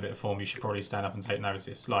starts showing a bit of form, you should probably stand up and take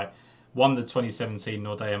notice. Won the 2017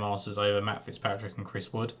 Nordea Masters over Matt Fitzpatrick and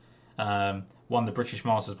Chris Wood. Won the British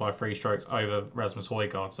Masters by 3 strokes over Rasmus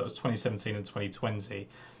Højgaard. So that was 2017 and 2020.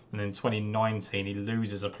 And then 2019, he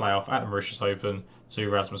loses a playoff at the Mauritius Open to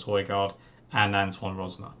Rasmus Højgaard and Antoine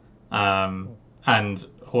Rosner. And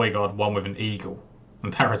Højgaard won with an eagle,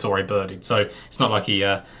 and Paratore birdied. So it's not like he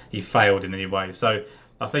failed in any way. So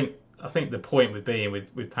I think the point with being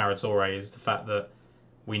with Paratore is the fact that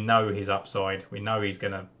we know his upside. We know he's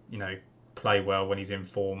going to play well when he's in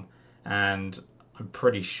form, and I'm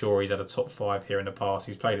pretty sure he's had a top 5 here in the past.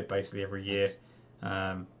 He's played it basically every year.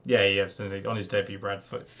 He has. On his debut, Brad,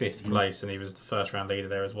 5th place, and he was the first round leader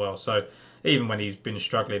there as well. So even when he's been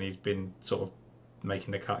struggling, he's been sort of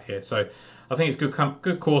making the cut here. So I think it's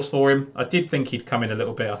good course for him. I did think he'd come in a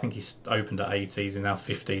little bit. I think he's opened at 80s and now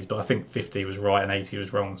 50s, but I think 50 was right and 80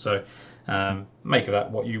 was wrong. So make of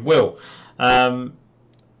that what you will.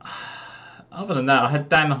 Other than that, I had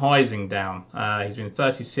Dan Heising down. He's been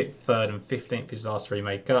 36th, 3rd and 15th his last 3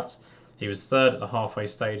 made cuts. He was 3rd at the halfway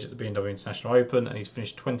stage at the BMW International Open, and he's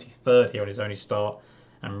finished 23rd here on his only start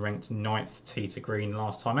and ranked 9th tee to green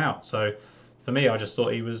last time out. So for me, I just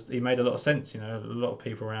thought he made a lot of sense. A lot of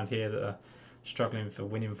people around here that are struggling for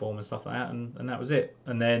winning form and stuff like that, and that was it.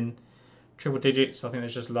 And then triple digits, I think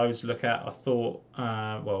there's just loads to look at. I thought,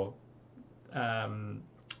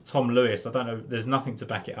 Tom Lewis, I don't know, there's nothing to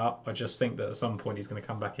back it up. I just think that at some point he's going to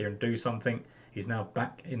come back here and do something. He's now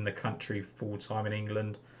back in the country full time in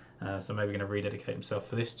England, so maybe going to rededicate himself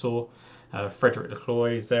for this tour. Frederick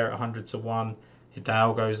Lacroix is there at 100 to 1.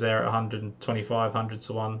 Hidalgo's there at 125, 100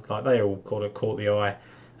 to 1. They all caught the eye.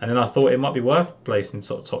 And then I thought it might be worth placing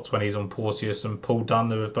sort of top 20s on Porteous and Paul Dunn,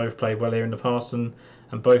 who have both played well here in the past and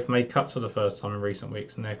both made cuts for the first time in recent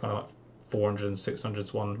weeks, and they're kind of 400 and 600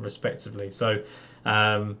 to 1 respectively. So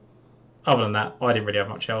other than that, I didn't really have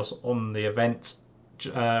much else on the event.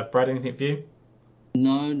 Brad, anything for you?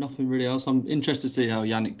 No, nothing really else. I'm interested to see how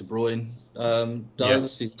Yannick De Bruyne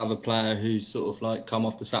does. He's another player who's sort of come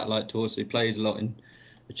off the satellite tour, so he played a lot in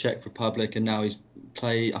the Czech Republic, and now he's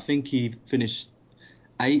I think he finished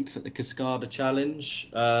 8th at the Cascada Challenge,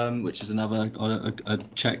 which is another a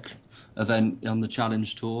Czech event on the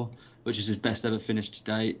Challenge Tour, which is his best ever finish to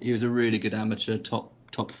date. He was a really good amateur, top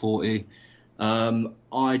 40.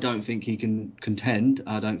 I don't think he can contend.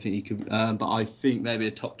 I don't think he could, but I think maybe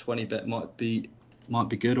a top 20 bet might be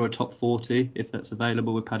good, or a top 40 if that's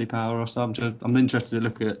available with Paddy Power or something. I'm interested to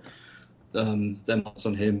look at them odds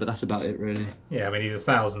on him, but that's about it really. Yeah, I mean he's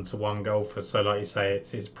 1,000 to 1 golfer, so like you say,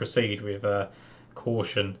 it's proceed with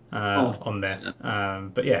caution on there. Yeah.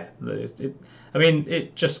 But yeah,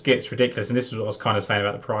 it just gets ridiculous, and this is what I was kind of saying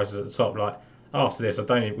about the prices at the top. Like after this,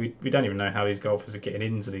 we don't even know how these golfers are getting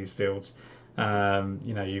into these fields.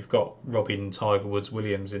 You've got Robin Tiger Woods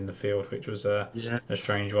Williams in the field, which was a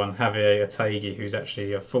strange one. Javier Otaegui, who's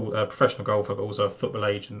actually a full professional golfer, but also a football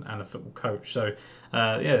agent and a football coach. So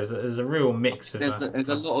there's a real mix. There's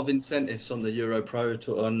a lot of incentives on the Euro Pro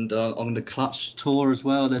Tour and on the Clutch Tour as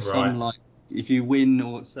well. There's some like if you win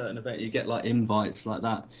or a certain event, you get like invites like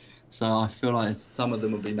that. So I feel like some of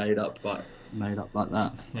them will be made up like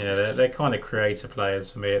that. Yeah, they're kind of creator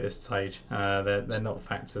players for me at this stage. They're not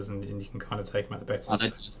factors, and you can kind of take them at the betters. They're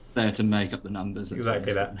just there to make up the numbers.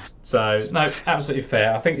 Exactly that. So no, absolutely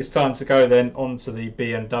fair. I think it's time to go then on to the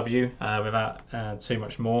BMW without too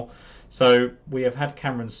much more. So we have had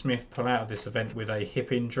Cameron Smith pull out of this event with a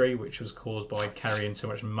hip injury, which was caused by carrying too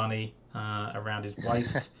much money around his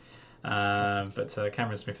waist. But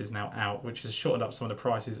Cameron Smith is now out, which has shortened up some of the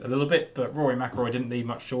prices a little bit. But Rory McIlroy didn't need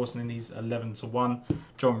much shortening. He's 11 to 1.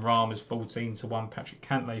 John Rahm is 14 to 1. Patrick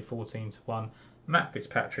Cantlay 14 to 1. Matt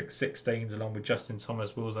Fitzpatrick 16s, along with Justin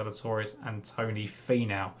Thomas, Will Zalatoris, and Tony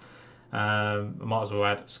Finau. I might as well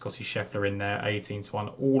add Scotty Scheffler in there, 18 to 1.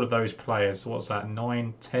 All of those players, so what's that?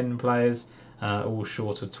 9, 10 players, all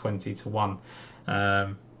short of 20 to 1.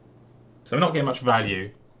 So we're not getting much value.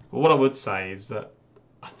 But what I would say is that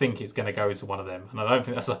I think it's going to go to one of them, and I don't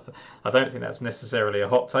think that's necessarily a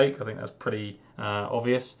hot take. I think that's pretty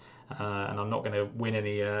obvious, and I'm not going to win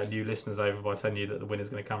any new listeners over by telling you that the winner's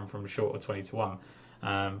going to come from short of 20 to 1.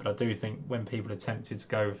 But I do think when people are tempted to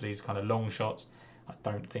go for these kind of long shots, I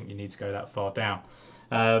don't think you need to go that far down.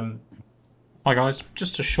 Hi guys,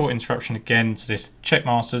 just a short interruption again to this Czech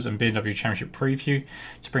Masters and BMW Championship preview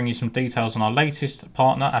to bring you some details on our latest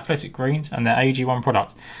partner, Athletic Greens, and their AG1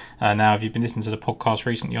 product. Now, if you've been listening to the podcast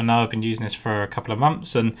recently, you'll know I've been using this for a couple of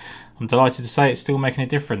months, and I'm delighted to say it's still making a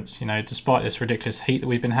difference. Despite this ridiculous heat that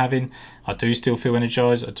we've been having, I do still feel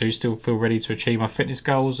energized. I do still feel ready to achieve my fitness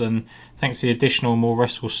goals, and thanks to the additional, more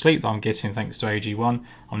restful sleep that I'm getting thanks to AG1,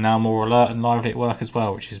 I'm now more alert and lively at work as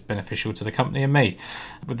well, which is beneficial to the company and me.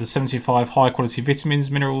 With the 75 high-quality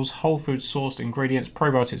vitamins, minerals, whole food sourced ingredients,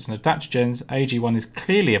 probiotics and adaptogens, AG1 is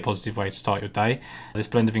clearly a positive way to start your day. This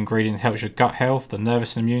blend of ingredients helps your gut health, the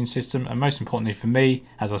nervous and immune system, and most importantly for me,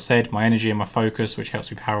 as I said, my energy and my focus, which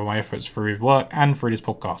helps me power my efforts through work and through this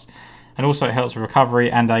podcast. And also it helps with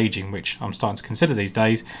recovery and ageing, which I'm starting to consider these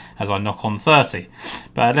days as I knock on 30.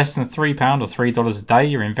 But at less than £3 or $3 a day,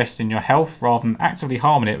 you're investing in your health rather than actively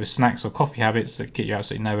harming it with snacks or coffee habits that get you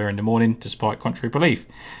absolutely nowhere in the morning, despite contrary belief.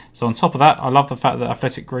 So on top of that, I love the fact that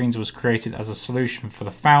Athletic Greens was created as a solution for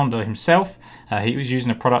the founder himself. He was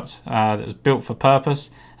using a product that was built for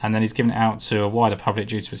purpose, and then he's given it out to a wider public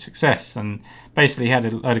due to his success. And basically he had a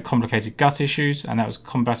load of complicated gut issues, and that was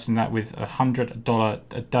combating that with a $100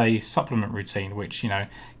 a day supplement routine, which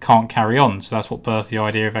can't carry on. So that's what birthed the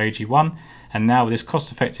idea of AG1. And now with this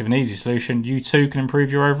cost-effective and easy solution, you too can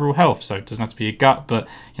improve your overall health. So it doesn't have to be your gut, but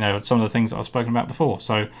some of the things that I've spoken about before.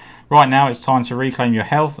 So right now it's time to reclaim your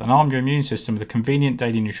health and arm your immune system with a convenient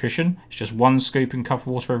daily nutrition. It's just 1 scoop in a cup of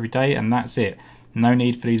water every day, and that's it. No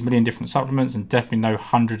need for these million different supplements, and definitely no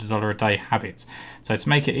 $100 a day habits. So to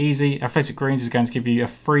make it easy, Athletic Greens is going to give you a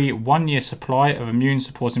free 1-year supply of immune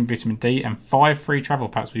supporting vitamin D and 5 free travel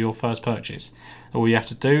packs with your first purchase. All you have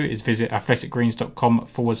to do is visit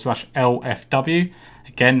athleticgreens.com/LFW.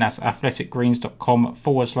 Again, that's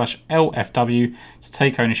athleticgreens.com/LFW to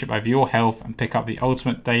take ownership over your health and pick up the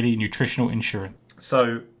ultimate daily nutritional insurance.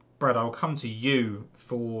 So, Brad, I'll come to you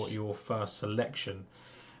for your first selection.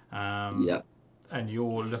 Yeah. And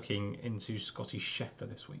you're looking into Scotty Scheffler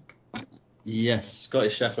this week. Yes, Scotty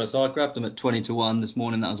Scheffler. So I grabbed him at 20 to 1 this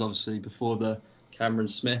morning. That was obviously before the Cameron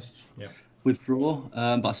Smith withdrawal,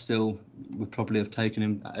 but I still would probably have taken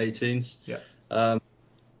him at 18s. Yeah. But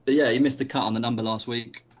yeah, he missed the cut on the number last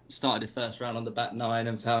week. Started his first round on the back 9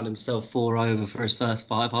 and found himself 4 over for his first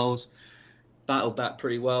 5 holes. Battled back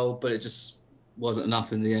pretty well, but it just wasn't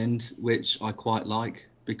enough in the end, which I quite like,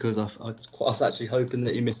 because I was actually hoping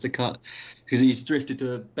that he missed the cut, because he's drifted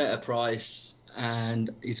to a better price and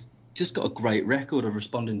he's just got a great record of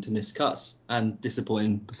responding to missed cuts and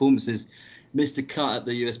disappointing performances. Missed a cut at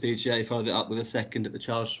the USPGA, followed it up with a second at the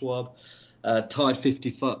Charles Schwab. Tied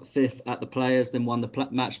 55th at the Players, then won the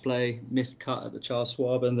match play, missed cut at the Charles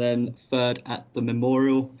Schwab, and then third at the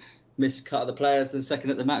Memorial, missed cut at the Players, then second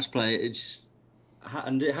at the match play.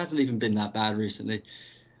 And it hasn't even been that bad recently.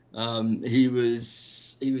 He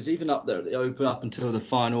was even up there at the Open up until the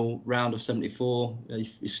final round of 74.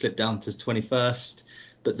 He slipped down to 21st,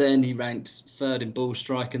 but then he ranked third in ball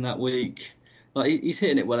striking that week. Like he's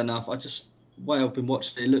hitting it well enough. Way I've been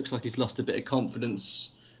watching, it looks like he's lost a bit of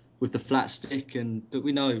confidence with the flat stick, but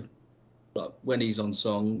we know when he's on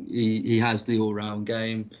song, he has the all-round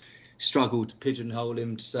game. Struggle to pigeonhole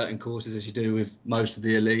him to certain courses as you do with most of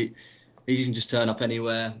the elite. He can just turn up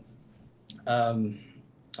anywhere.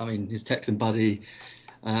 His Texan buddy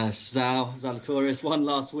Zalatoris won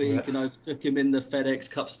last week and overtook him in the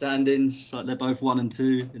FedEx Cup standings. Like they're both 1 and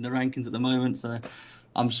 2 in the rankings at the moment, so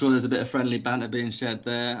I'm sure there's a bit of friendly banter being shared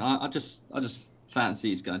there. I just fancy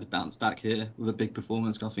he's going to bounce back here with a big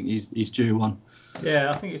performance. I think he's due one. Yeah,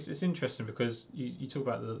 I think it's interesting because you talk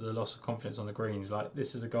about the loss of confidence on the greens. Like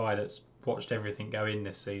this is a guy that's watched everything go in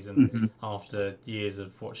this season after years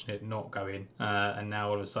of watching it not go in, and now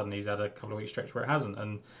all of a sudden he's had a couple of weeks stretch where it hasn't,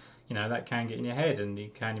 and that can get in your head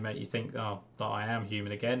and can make you think, that I am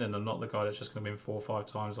human again, and I'm not the guy that's just going to win 4 or 5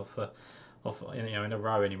 times in a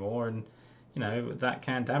row anymore, and that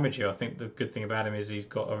can damage you. I think the good thing about him is he's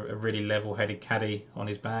got a really level-headed caddy on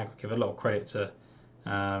his back. I give a lot of credit to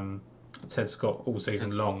Ted Scott all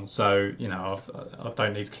season long, so I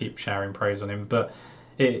don't need to keep showering praise on him, but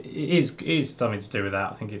it is something to do with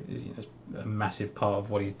that. I think it is a massive part of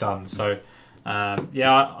what he's done. So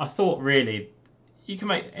I thought really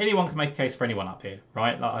anyone can make a case for anyone up here,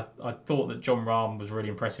 right? Like I thought that Jon Rahm was really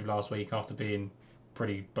impressive last week after being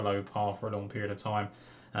pretty below par for a long period of time.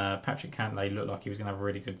 Patrick Cantlay looked like he was going to have a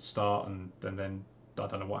really good start, and then I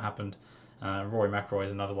don't know what happened. Rory McIlroy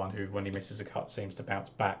is another one who, when he misses a cut, seems to bounce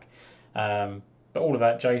back. But all of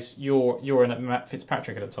that, Jace, you're in at Matt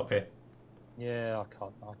Fitzpatrick at the top here. Yeah,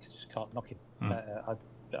 I just can't knock him.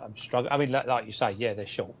 I'm struggling. I mean, like you say, they're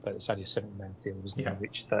short, but it's only a 70-man field, isn't it?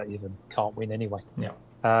 Which 30 of them can't win anyway.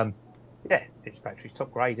 Yeah. Fitzpatrick's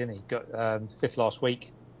top grade, isn't he? Got 5th last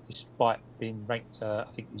week, despite being ranked, I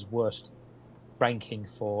think his worst ranking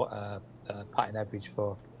for putting average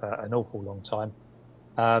for an awful long time.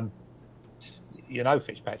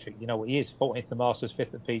 Fitzpatrick, you know what he is. 14th at the Masters,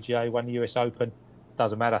 5th at PGA, won the US Open.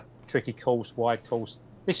 Doesn't matter. Tricky course, wide course.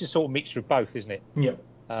 This is sort of a mixture of both, isn't it? Yeah.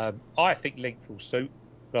 I think length will suit,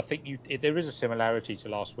 but I think there is a similarity to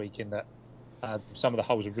last week in that some of the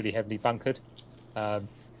holes are really heavily bunkered. And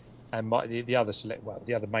the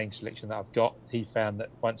other main selection that I've got, he found that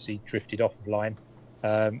once he drifted off of line,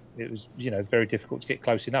 it was very difficult to get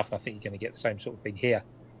close enough. And I think you're going to get the same sort of thing here.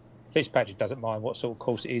 Fitzpatrick doesn't mind what sort of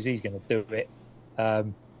course it is; he's going to do it.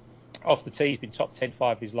 Off the tee, he's been top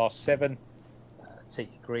 10-5 his last 7. Tee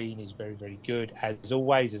green is very, very good as it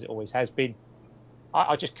always has been.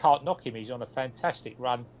 I just can't knock him. He's on a fantastic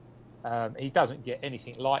run. He doesn't get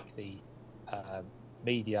anything like the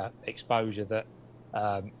media exposure that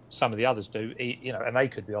some of the others do. And they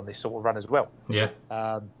could be on this sort of run as well. Yeah.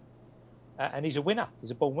 And he's a winner.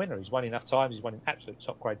 He's a born winner. He's won enough times. He's won in absolute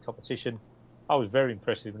top grade competition. I was very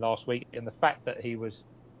impressed with him last week, and the fact that he was,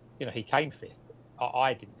 he came 5th.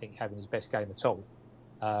 I didn't think having his best game at all.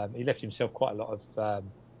 He left himself quite a lot of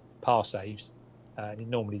par saves. He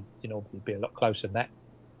normally be a lot closer than that.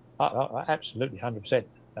 Absolutely, 100%.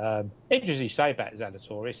 Interesting to say about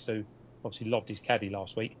Zalatoris, who obviously lobbed his caddy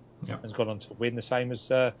last week and has gone on to win, the same as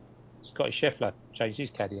Scotty Scheffler changed his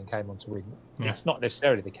caddy and came on to win. Yeah. It's not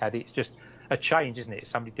necessarily the caddy, it's just a change, isn't it?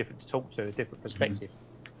 It's somebody different to talk to, a different perspective.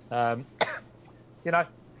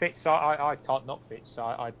 Fitz, I can't knock Fitz.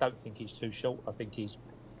 I don't think he's too short. I think he's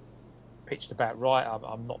pitched about right.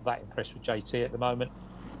 I'm not that impressed with JT at the moment.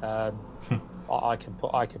 I can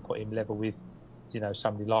put him level with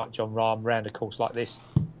somebody like Jon Rahm round a course like this.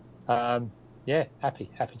 Happy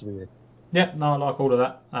to be with him. Yeah, no, I like all of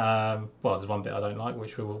that. Well, there's one bit I don't like,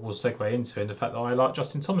 which we'll segue into, in the fact that I like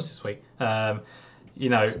Justin Thomas this week. When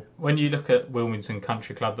you look at Wilmington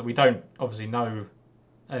Country Club, that we don't obviously know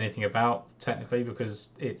anything about technically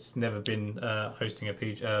because it's never been hosting a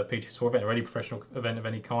PGA Tour event or any professional event of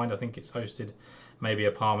any kind. I think it's hosted maybe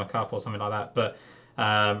a Palmer Cup or something like that. But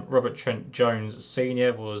Robert Trent Jones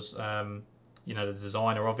Sr. was the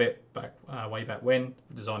designer of it way back when,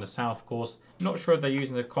 the designer South course. Not sure if they're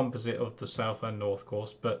using the composite of the South and North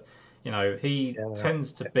course, but he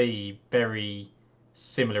tends to be very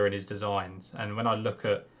similar in his designs. And when I look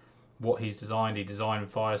at what he's designed. He designed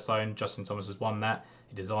Firestone. Justin Thomas has won that.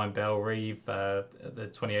 He designed Belle Reve, the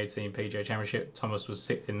 2018 PGA Championship. Thomas was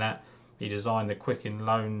 6th in that. He designed the Quicken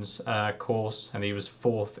Loans course, and he was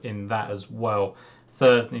 4th in that as well.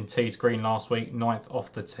 3rd in tees green last week, 9th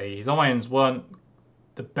off the tee. His irons weren't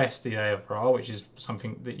the best they ever are, which is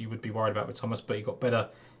something that you would be worried about with Thomas, but he got better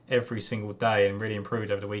every single day and really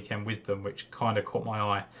improved over the weekend with them, which kind of caught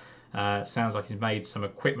my eye. Sounds like he's made some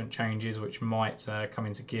equipment changes which might come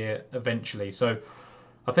into gear eventually. So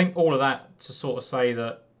I think all of that to sort of say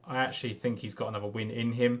that I actually think he's got another win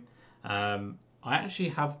in him. I actually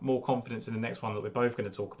have more confidence in the next one that we're both going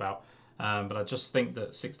to talk about, but I just think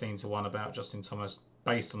that 16-1 about Justin Thomas,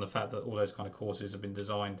 based on the fact that all those kind of courses have been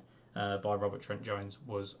designed by Robert Trent Jones,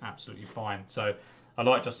 was absolutely fine. So I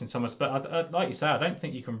like Justin Thomas, but like you say, I don't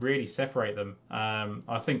think you can really separate them.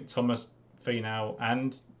 I think Thomas, Finau,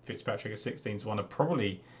 and Fitzpatrick at 16-1 are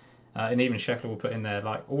probably, and even Scheffler will put in there,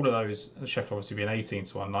 like all of those, Scheffler obviously being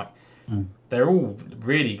 18-1, like they're all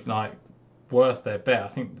really like worth their bet. I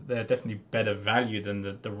think they're definitely better value than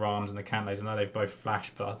the Rahms and the Cantlays. I know they've both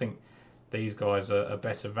flashed, but I think these guys are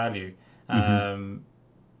better value. The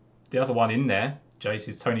other one in there, Jace,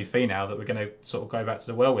 is Tony Finau, that we're going to sort of go back to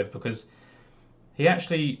the well with, because he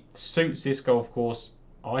actually suits this golf course,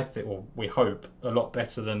 I think, or we hope, a lot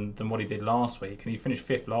better than what he did last week. And he finished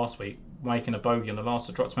 5th last week, making a bogey on the last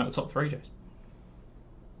that dropped him out the top 3, Jace.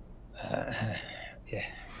 Yeah.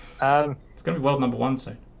 It's going to be world number 1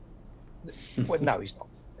 soon. Well, no, he's not.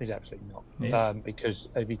 He's absolutely not. Yes. Because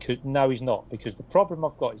no, he's not. Because the problem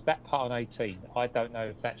I've got is that putt on 18. I don't know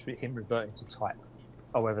if that's him reverting to type,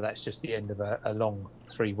 or whether that's just the end of a long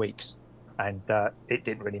 3 weeks, and it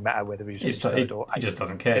didn't really matter whether he was third or 8th. He just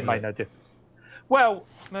doesn't care. It made no difference. Well,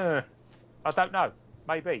 I don't know.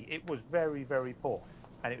 Maybe it was very, very poor,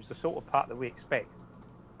 and it was the sort of putt that we expect.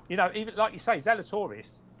 You know, even like you say, Zalatoris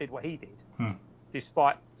did what he did,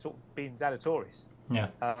 despite sort of being Zalatoris. Yeah.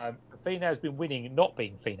 Finau's been winning, not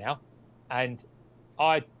being Finau, and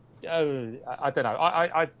I don't know.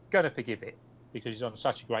 I'm going to forgive it because he's on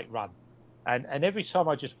such a great run, and every time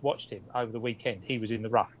I just watched him over the weekend, he was in the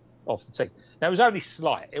rough off the tee. Now it was only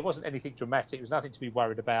slight; it wasn't anything dramatic. It was nothing to be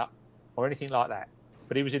worried about or anything like that.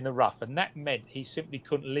 But he was in the rough, and that meant he simply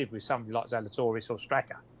couldn't live with somebody like Zalatoris or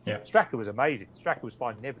Straka. Yeah. Straka was amazing. Straka was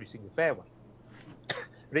finding every single fairway.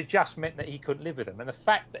 But it just meant that he couldn't live with them. And the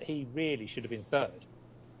fact that he really should have been third,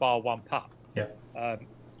 bar one putt,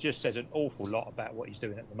 just says an awful lot about what he's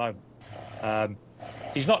doing at the moment.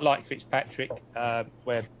 He's not like Fitzpatrick,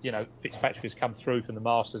 where, you know, Fitzpatrick has come through from the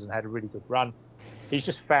Masters and had a really good run. He's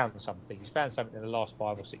just found something. He's found something in the last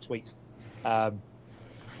 5 or 6 weeks.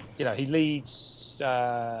 You know, he leads,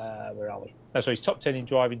 where are we? No, so he's top 10 in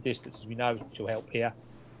driving distance, as we know, which will help here.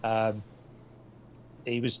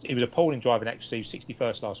 He was appalling driving accuracy. He was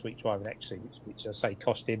 61st last week driving accuracy, which I say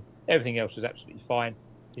cost him. Everything else was absolutely fine.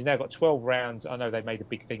 He's now got 12 rounds. I know they made a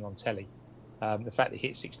big thing on telly. The fact that he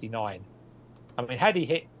hit 69. I mean, had he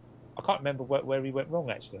hit, I can't remember where he went wrong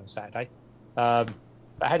actually on Saturday. But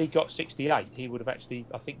had he got 68, he would have actually,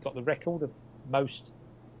 I think, got the record of most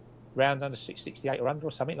rounds under 68 or under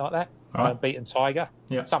or something like that. Right. Beaten Tiger.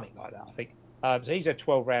 Yeah. Something like that, I think. So he's had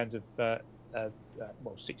 12 rounds of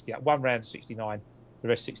 68. 1 round of 69. The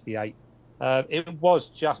rest 68. It was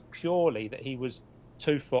just purely that he was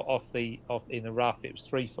 2 foot off in the rough. It was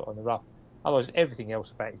 3 foot on the rough. Otherwise, everything else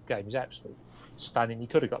about his game is absolutely stunning. He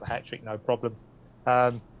could have got the hat trick, no problem.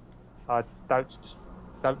 I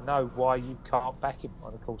don't know why you can't back him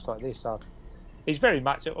on a course like this. He's very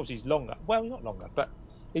much, obviously, he's longer. Well, not longer, but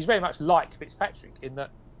he's very much like Fitzpatrick in that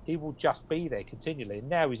he will just be there continually. And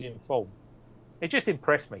now he's in form. It just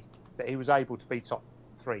impressed me that he was able to be top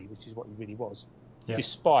 3, which is what he really was. Yeah.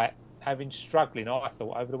 Despite having struggling, I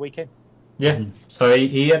thought, over the weekend. Yeah, so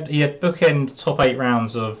he had bookend top 8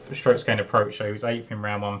 rounds of strokes gained approach. So he was 8th in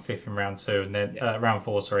round 1, 5th in round 2, and then round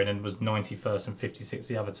 4, sorry, and then was 91st and 56th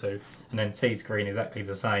the other 2, and then tees green exactly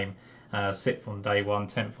the same, 6th on day 1,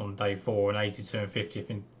 10th on day 4, and 82 and 50th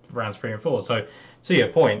in rounds 3 and 4. So to your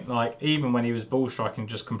point, like even when he was ball striking,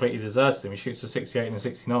 just completely deserted him. He shoots a 68 and a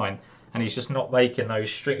 69, and he's just not making those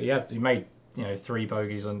strict. He made 3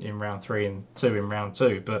 bogeys in round 3 and 2 in round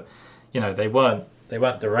 2, but they weren't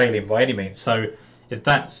derailing by any means. So if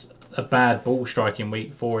that's a bad ball striking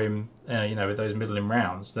week for him, with those middling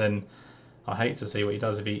rounds, then I hate to see what he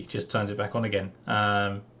does if he just turns it back on again.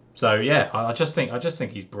 So yeah, I just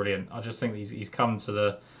think he's brilliant. I just think he's come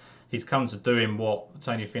to doing what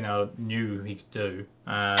Tony Finau knew he could do.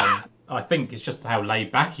 I think it's just how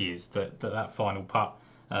laid back he is that final putt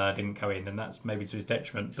didn't go in, and that's maybe to his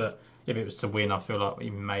detriment. But if it was to win, I feel like he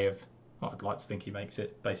may have I'd like to think he makes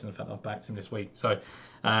it based on the fact that I've backed him this week. So,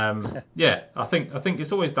 yeah, I think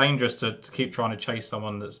it's always dangerous to keep trying to chase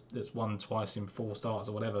someone that's won twice in 4 starts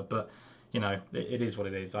or whatever. But it is what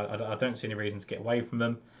it is. I don't see any reason to get away from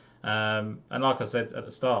them. And like I said at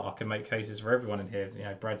the start, I can make cases for everyone in here.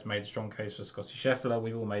 Brad's made a strong case for Scotty Scheffler.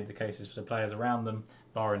 We've all made the cases for the players around them,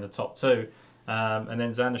 barring the top 2. And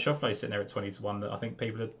then Xander Schauffele sitting there at 20-1 that I think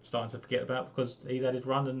people are starting to forget about because he's had his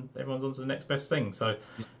run and everyone's on to the next best thing. So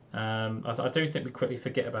I do think we quickly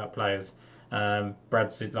forget about players.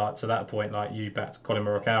 Brad's like to that point, like you backed Colin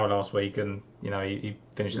Morikawa last week, and he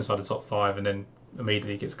finished inside the top 5, and then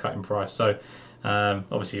immediately gets cut in price. So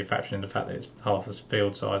obviously you're factoring in the fact that it's half the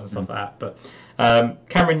field size and stuff like that. But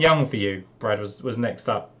Cameron Young for you, Brad, was next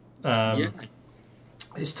up.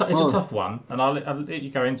 It's a tough one, and I'll let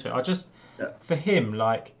you go into it. I just for him,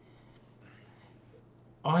 like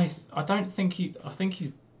I think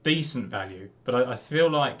he's decent value, but I feel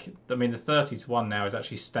like the 30-1 now is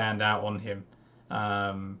actually stand out on him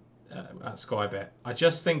at Sky Bet. I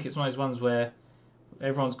just think it's one of those ones where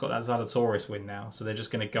everyone's got that Zalatoris win now, so they're just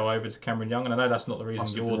going to go over to Cameron Young, and I know that's not the reason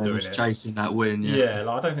you're doing it. Chasing that win, yeah.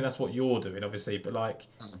 Like, I don't think that's what you're doing, obviously, but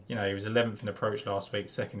he was 11th in approach last week,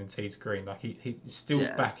 2nd in tee to green. Like he's still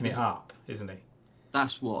backing it up, isn't he?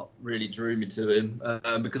 That's what really drew me to him,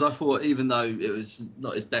 because I thought even though it was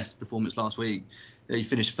not his best performance last week, he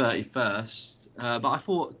finished 31st. But I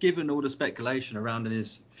thought, given all the speculation around in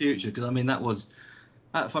his future, because that was,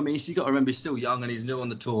 you've got to remember he's still young and he's new on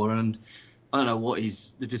the tour, and I don't know what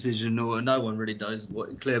the decision, or no one really knows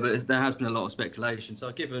what clear, but there has been a lot of speculation. So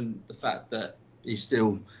given the fact that he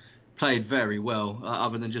still played very well,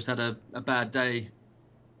 other than just had a bad day,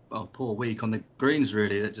 well, poor week on the greens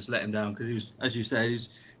really, that just let him down, because he was, as you said, he was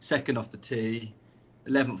 2nd off the tee,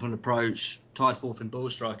 11th on approach, tied 4th in ball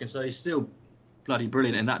striking, so he's still bloody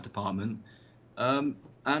brilliant in that department. And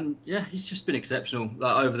yeah, he's just been exceptional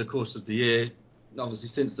over the course of the year, obviously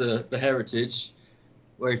since the Heritage,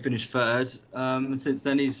 where he finished 3rd. And since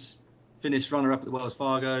then he's finished runner-up at the Wells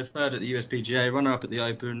Fargo, 3rd at the USPGA, runner-up at the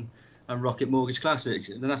Open and Rocket Mortgage Classic,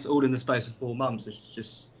 and that's all in the space of 4 months, which is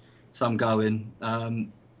just some going.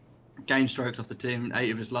 Game strokes off the team, 8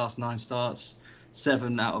 of his last 9 starts,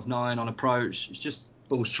 7 out of 9 on approach. It's just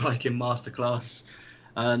ball striking masterclass.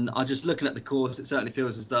 And I just looking at the course, it certainly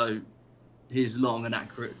feels as though his long and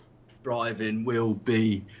accurate driving will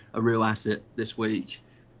be a real asset this week.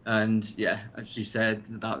 And yeah, as you said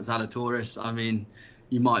about Zalatoris,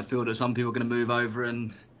 you might feel that some people are going to move over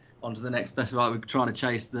and onto the next best. We're trying to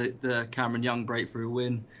chase the Cameron Young breakthrough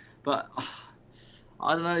win, but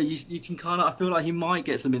I don't know. You can kind of. I feel like he might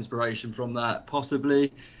get some inspiration from that,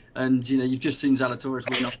 possibly. And you've just seen Zalatoris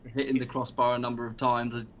win after hitting the crossbar a number of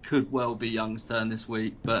times. It could well be Young's turn this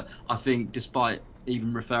week, but I think despite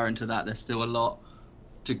even referring to that, there's still a lot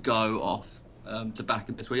to go off to back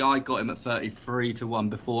him this week. I got him at 33-1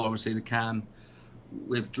 before, obviously the Cam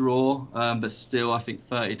withdraw, but still I think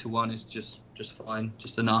 30-1 is just fine,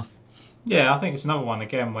 just enough. Yeah, I think it's another one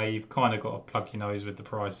again where you've kind of got to plug your nose with the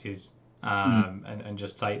prices and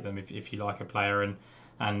just take them if you like a player.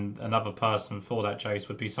 And another person for that chase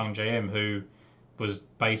would be Sungjae Im, who was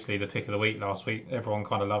basically the pick of the week last week. Everyone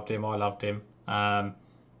kind of loved him. I loved him.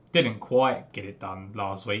 Didn't quite get it done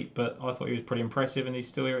last week, but I thought he was pretty impressive, and he's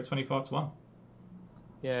still here at 25-1.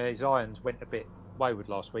 Yeah, his irons went a bit wayward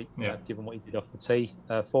last week, given what he did off the tee.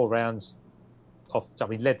 4 rounds off.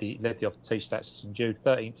 Led the off the tee stats to St Jude,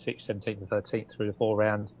 13th, 6th, 17th, and 13th through the 4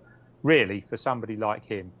 rounds. Really, for somebody like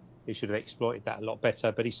him, he should have exploited that a lot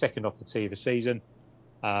better. But he's 2nd off the tee of the season.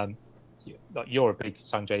 You're a big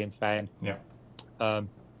Sungjae Im fan. Yeah.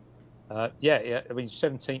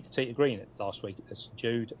 17th tee to green last week at St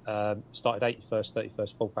Jude. Started 81st,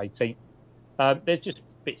 31st, 4th, 18th. There's just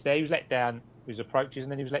bits there. He was let down with his approaches,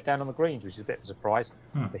 and then he was let down on the greens, which is a bit of a surprise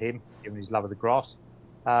for him, given his love of the grass.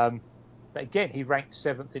 But again, he ranked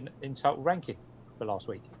 7th in total ranking for last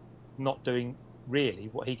week, not doing really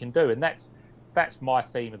what he can do. And that's my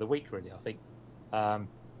theme of the week, really, I think,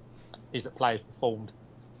 is that players performed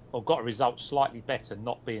or got a result slightly better,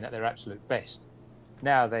 not being at their absolute best.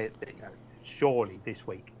 Now they surely this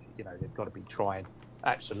week, they've got to be trying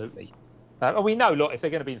absolutely. And we know, look, if they're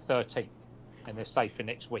going to be in 13th and they're safe for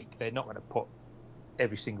next week, they're not going to put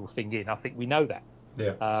every single thing in. I think we know that.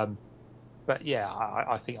 Yeah. But yeah,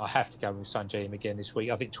 I think I have to go with Sungjae Im again this week.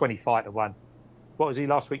 I think 25-1. What was he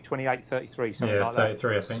last week? 28, 33, something like 33, that.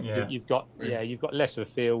 33, I think. Yeah. You've got less of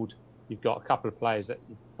a field. You've got a couple of players that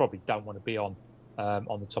you probably don't want to be on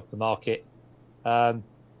the top of the market. I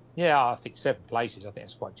think 7 places. I think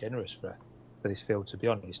that's quite generous for this field, to be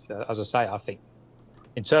honest. As I say, I think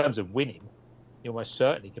in terms of winning, you almost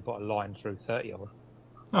certainly could put a line through 30 of them.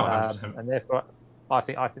 Oh, 100%. And therefore, I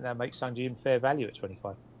think that makes Sungjae fair value at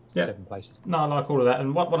 25, Yeah. 7 places. No, I like all of that.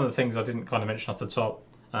 And one of the things I didn't kind of mention off the top,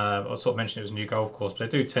 I sort of mentioned it was a new golf course, but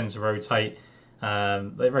they do tend to rotate.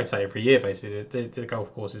 They rotate every year, basically, the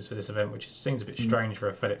golf courses for this event, which seems a bit strange for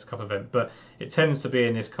a FedEx Cup event. But it tends to be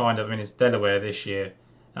in this kind of, I mean, it's Delaware this year,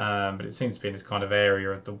 but it seems to be in this kind of area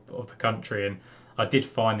of the country. And I did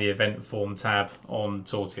find the event form tab on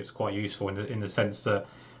Tour Tips quite useful in the sense that,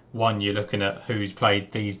 one, you're looking at who's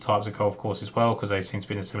played these types of golf courses well, because they seem to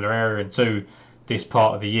be in a similar area, and two, this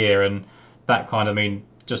part of the year, and that kind of mean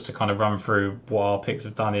just to kind of run through what our picks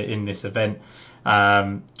have done in this event.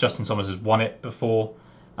 Justin Thomas has won it before.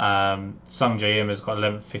 Sungjae Im has got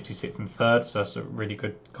 11th, 56th, and 3rd, so that's a really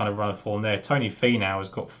good kind of run of form there. Tony Finau has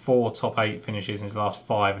got 4 top 8 finishes in his last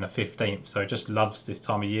 5 and a 15th, so just loves this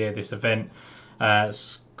time of year, this event.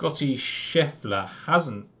 Scotty Scheffler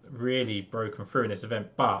hasn't really broken through in this event,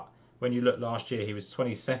 but when you look last year, he was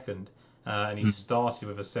 22nd, and he started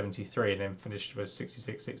with a 73 and then finished with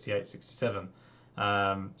 66, 68, 67.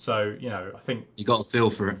 So, I think you got a feel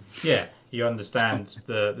for it. Yeah, you understand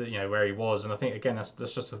the where he was, and I think again that's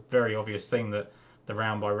just a very obvious thing that the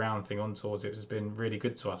round by round thing on Tours it has been really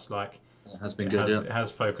good to us. Like it has been good. It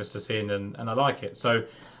has focused us in, and I like it. So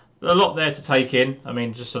a lot there to take in. I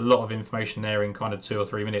mean, just a lot of information there in kind of 2 or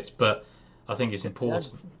 3 minutes, but I think it's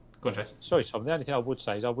important. Go on, Chase. Sorry, Tom. The only thing I would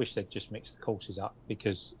say is I wish they'd just mix the courses up,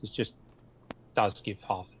 because it just does give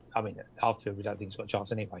Hartfield we don't think it's got a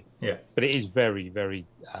chance anyway. Yeah. But it is very, very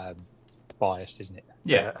biased, isn't it?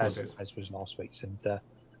 Yeah, of course as was last week's, and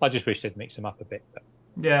I just wish they'd mix them up a bit. But...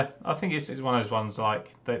 Yeah, I think it's one of those ones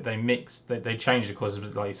like they mix, they change the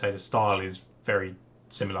courses, like you say, the style is very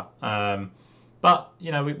similar. But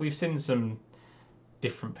we've seen some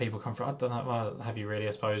different people come from. I don't know. Well, have you really?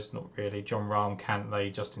 I suppose not really. Jon Rahm,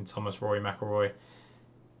 Cantlay, Justin Thomas, Rory McIlroy,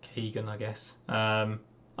 Keegan, I guess.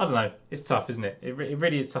 I don't know. It's tough, isn't it? It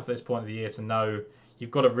really is tough at this point of the year to know. You've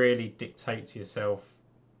got to really dictate to yourself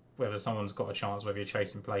whether someone's got a chance, whether you're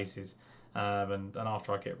chasing places. And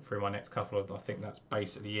after I get through my next couple of, I think that's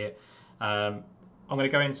basically it. I'm going to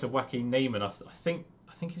go into Joaquin Niemann. I think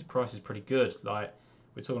his price is pretty good. Like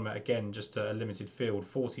we're talking about again, just a limited field,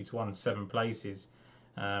 40 to 1, 7 places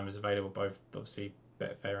is available. Both obviously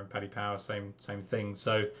Betfair and Paddy Power, same thing.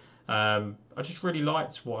 So I just really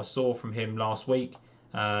liked what I saw from him last week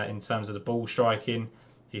in terms of the ball striking.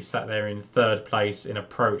 He sat there in 3rd place in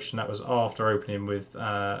approach, and that was after opening with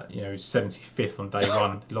 75th on day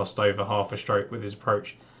 1. Lost over half a stroke with his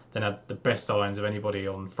approach. Then had the best irons of anybody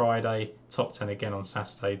on Friday, top 10 again on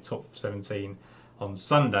Saturday, top 17 on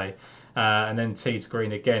Sunday. And then tee to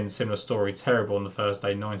green again, similar story, terrible on the first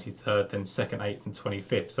day, 93rd, then 2nd, 8th and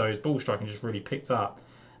 25th. So his ball striking just really picked up.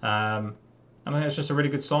 And I think it's just a really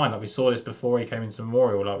good sign. Like we saw this before he came into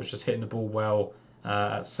Memorial, like was just hitting the ball well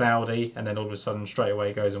at Saudi, and then all of a sudden straight away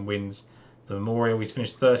he goes and wins the Memorial. He's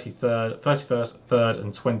finished 33rd, 31st, 3rd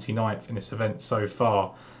and 29th in this event so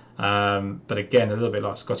far. But again, a little bit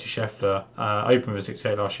like Scotty Scheffler, opened with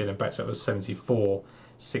 68 last year and backs up with 74,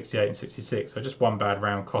 68 and 66. So just one bad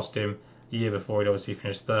round cost him. The year before he'd obviously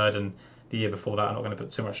finished 3rd, and the year before that I'm not going to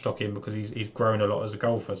put too much stock in because he's grown a lot as a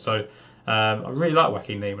golfer. So I really like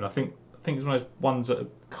Joaquin Niemann. I think it's one of those ones that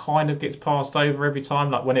kind of gets passed over every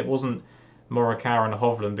time. Like when it wasn't Morikawa and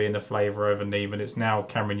Hovland being the flavour over Niemann, it's now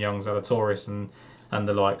Cameron Young, Zalatoris and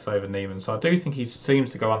the likes over Niemann. So I do think he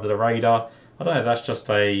seems to go under the radar. I don't know if that's just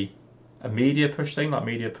a media push thing, like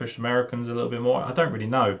media pushed Americans a little bit more. I don't really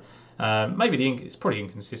know. Maybe it's probably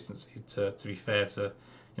inconsistency to be fair to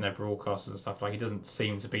broadcasters and stuff. Like he doesn't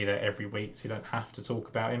seem to be there every week, so you don't have to talk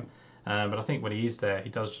about him. But I think when he is there, he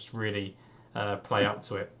does just really play up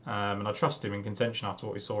to it. And I trust him in contention after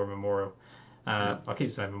what we saw in Memorial. I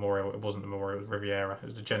keep saying Memorial. It wasn't the Memorial. It was Riviera. It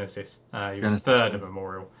was the Genesis. He was 3rd at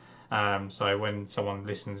Memorial. So when someone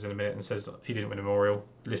listens in a minute and says he didn't win a Memorial,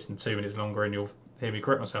 listen 2 minutes longer and you'll hear me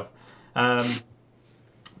correct myself.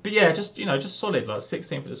 But yeah, just solid. Like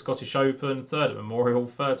 16th at the Scottish Open, 3rd at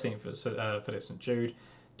Memorial, 13th at St Jude.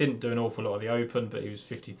 Didn't do an awful lot of the Open, but he was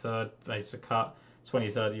 53rd, made the cut,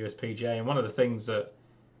 23rd at USPGA. And one of the things that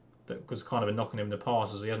was kind of a knock on him in the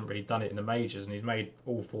past was he hasn't really done it in the majors, and he's made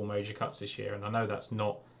all 4 major cuts this year. And I know that's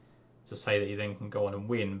not to say that he then can go on and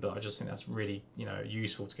win, but I just think that's really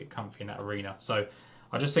useful to get comfy in that arena. So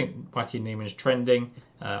I just think Joaquin Niemann's trending.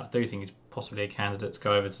 I do think he's possibly a candidate to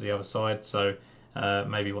go over to the other side, so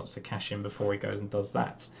maybe he wants to cash in before he goes and does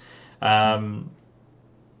that.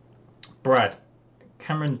 Brad,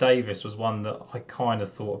 Cameron Davis was one that I kind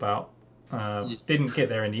of thought about. Didn't get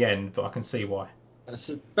there in the end, but I can see why. That's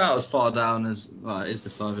about as far down as, well, it is the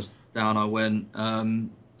furthest down I went.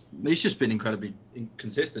 he's just been incredibly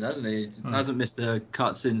consistent, hasn't he? He hasn't missed a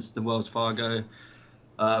cut since the Wells Fargo.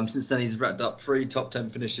 Since then, he's racked up 3 top 10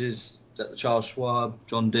 finishes at the Charles Schwab,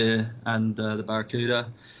 John Deere, and the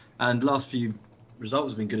Barracuda. And last few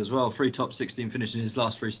results have been good as well. 3 top 16 finishes in his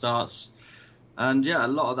last 3 starts. And yeah, a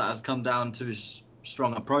lot of that has come down to his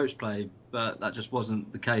strong approach play, but that just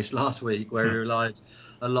wasn't the case last week, where he relied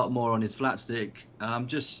a lot more on his flat stick. I'm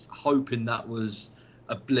just hoping that was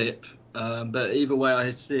a blip. But either way,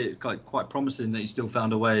 I see it quite promising that he still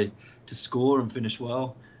found a way to score and finish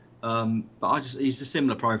well. But he's a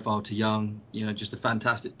similar profile to Young, just a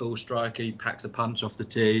fantastic ball striker. He packs a punch off the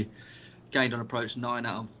tee. Gained on approach 9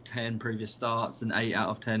 out of 10 previous starts and 8 out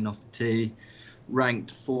of 10 off the tee.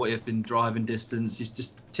 Ranked 40th in driving distance. He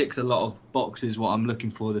just ticks a lot of boxes what I'm looking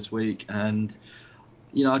for this week. And,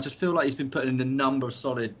 I just feel like he's been putting in a number of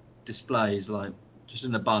solid displays, like just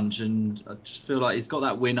in a bunch. And I just feel like he's got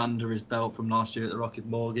that win under his belt from last year at the Rocket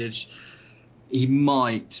Mortgage. He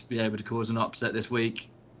might be able to cause an upset this week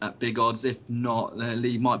at big odds. If not, then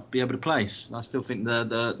he might be able to place. I still think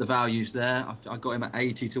the value's there. I got him at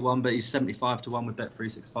 80 to 1, but he's 75 to 1 with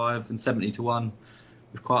Bet365 and 70 to 1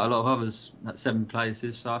 with quite a lot of others at 7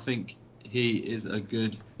 places. So I think he is a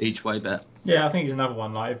good each way bet. Yeah, I think he's another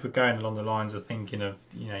one. Like, if we're going along the lines of thinking of,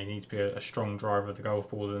 he needs to be a strong driver of the golf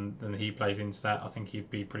ball, then he plays into that. I think he'd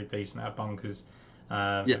be pretty decent at bunkers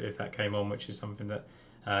if that came on, which is something that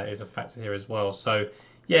is a factor here as well. So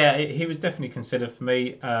yeah, he was definitely considered for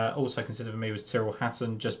me. Also considered for me was Tyrrell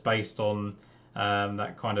Hatton, just based on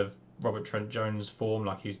that kind of Robert Trent Jones form.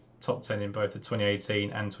 Like, he was top 10 in both the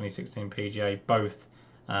 2018 and 2016 PGA, both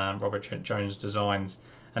Robert Trent Jones designs.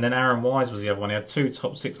 And then Aaron Wise was the other one. He had 2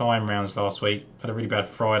 top 6 iron rounds last week. Had a really bad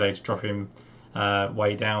Friday to drop him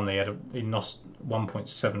way down there. He lost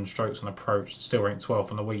 1.7 strokes on approach, still ranked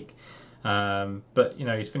 12th on the week. But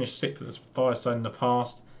he's finished 6th at the Firestone in the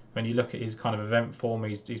past. When you look at his kind of event form,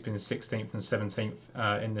 he's been 16th and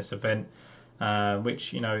 17th in this event,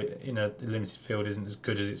 which in a limited field isn't as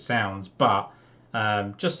good as it sounds, but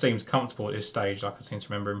just seems comfortable at this stage. Like, I seem to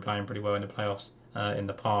remember him playing pretty well in the playoffs in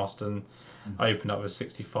the past, and opened up with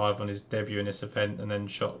 65 on his debut in this event, and then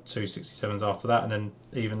shot 2 67s after that, and then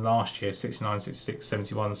even last year 69, 66,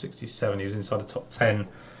 71, 67. He was inside the top 10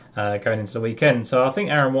 going into the weekend. So I think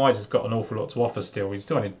Aaron Wise has got an awful lot to offer still. He's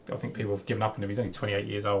still only, I think people have given up on him. He's only 28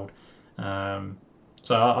 years old.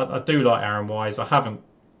 So I do like Aaron Wise. I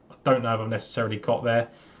don't know if I've necessarily got there.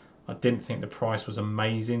 I didn't think the price was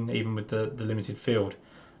amazing, even with the limited field.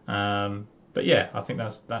 But yeah, I think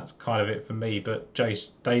that's kind of it for me. But Jace,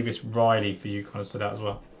 Davis Riley for you kind of stood out as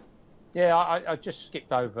well. Yeah, I just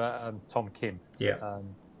skipped over Tom Kim. Yeah.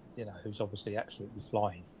 Who's obviously absolutely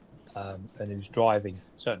flying, and who's driving.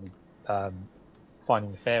 Certainly,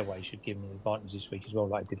 finding the fairway should give him an advantage this week as well,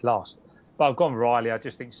 like it did last. But I've gone Riley. I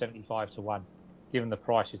just think 75 to 1, given the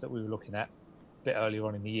prices that we were looking at a bit earlier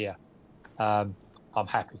on in the year. I'm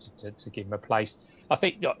happy to give him a place. I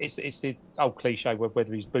think it's the old cliche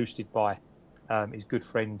whether he's boosted by his good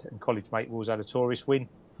friend and college mate Will Zalatoris win.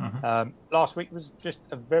 Last week was just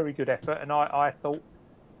a very good effort, and I thought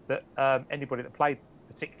that anybody that played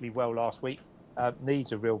particularly well last week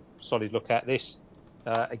needs a real solid look at this.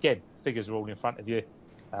 Again, figures are all in front of you.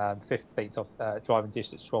 15th off driving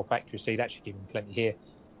distance, 12th accuracy. That should give him plenty here.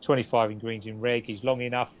 25 in greens in reg. He's long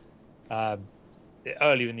enough.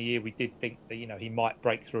 Earlier in the year, we did think that he might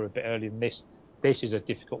break through a bit earlier than this. This is a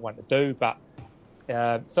difficult one to do, but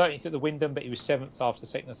 13th at the Wyndham, but he was 7th after the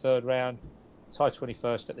second and third round. Tied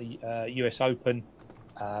 21st at the US Open.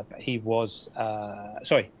 But he was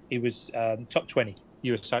top 20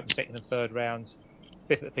 US Open second and third rounds.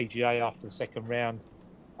 5th at the PGA after the second round.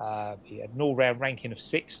 He had an all-round ranking of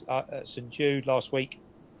 6th at St Jude last week.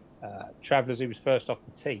 Travellers, he was first off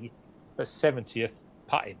the tee, but 70th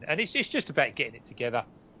putting. And it's just about getting it together.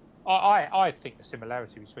 I think the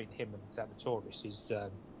similarity between him and Zalatoris is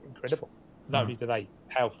incredible. Not only do they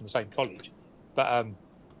hail from the same college, but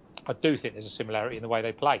I do think there's a similarity in the way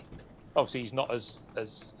they play. Obviously, he's not as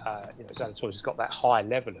Zalatoris has got that high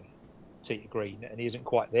level of tee to green, and he isn't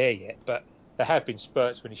quite there yet. But there have been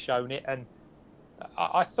spurts when he's shown it, and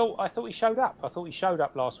I thought he showed up. I thought he showed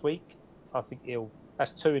up last week. I think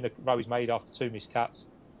that's 2 in a row he's made after 2 missed cuts.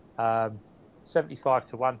 75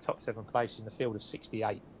 to 1, top 7 place in the field of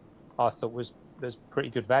 68. I thought was pretty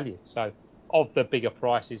good value. So of the bigger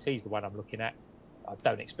prices, he's the one I'm looking at. I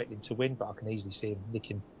don't expect him to win, but I can easily see him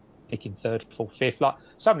nicking 3rd, 4th, 5th. Like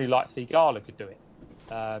somebody like Thigala could do it.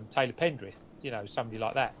 Taylor Pendrith, somebody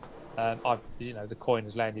like that. The coin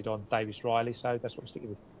has landed on Davis Riley, so that's what I'm sticking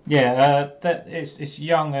with. Yeah, it's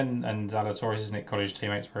Young and Zalatoris, isn't it? College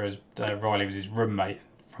teammates, whereas Riley was his roommate.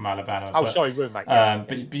 from Alabama. Oh, sorry, roommate. Yeah.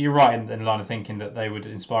 But you're right in the line of thinking that they would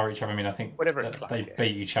inspire each other. I mean, I think they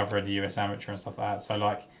beat each other in the US Amateur and stuff like that. So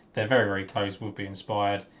like they're very, very close. Would be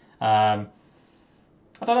inspired.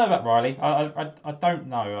 I don't know about Riley. I don't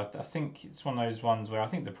know. I think it's one of those ones where I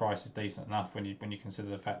think the price is decent enough when you consider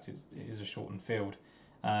the fact it is a shortened field.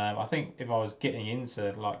 I think if I was getting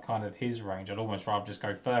into like kind of his range, I'd almost rather just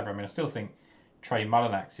go further. I mean, I still think Trey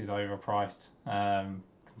Mullinax is overpriced,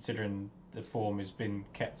 considering the form has been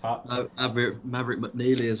kept up. Maverick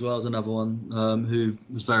McNeely as well is another one who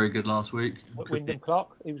was very good last week. Wyndham Clark,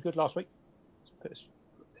 he was good last week.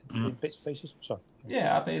 In bits and pieces. Sorry.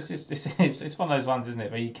 Yeah, but it's one of those ones, isn't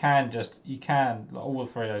it? Where you can like, all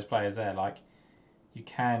three of those players there, like you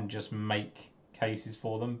can just make cases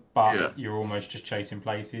for them, but you're almost just chasing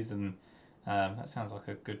places, and that sounds like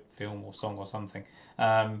a good film or song or something.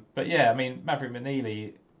 But yeah, I mean Maverick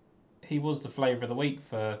McNeely, he was the flavour of the week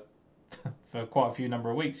for quite a few number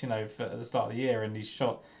of weeks, at the start of the year, and he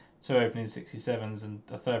shot 2 opening 67s and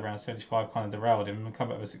a third round 75 kind of derailed him and come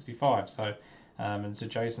back with 65. So. And to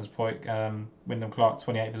Jason's point, Wyndham Clark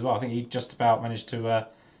 28th as well. I think he just about managed to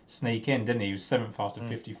sneak in, didn't he? He was 7th after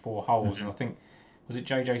 54 holes, and I think was it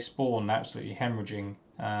JJ Spawn absolutely hemorrhaging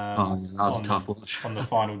that was a tough watch. on the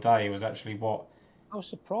final day. Was actually what I was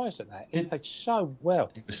surprised at that. He played so well.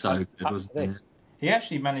 It was so good, wasn't it? He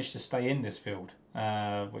actually managed to stay in this field,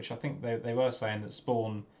 which I think they were saying that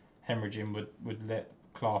Spawn hemorrhaging would let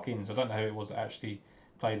Clark in. So I don't know who it was that actually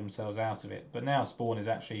played themselves out of it. But now Spawn is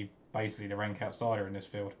actually basically the rank outsider in this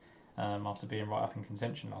field after being right up in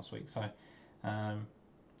contention last week. So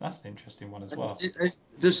that's an interesting one as well.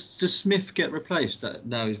 Does Smith get replaced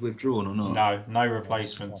now he's withdrawn or not? No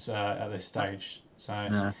replacements at this stage.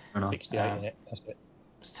 So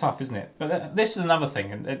it's tough, isn't it? But this is another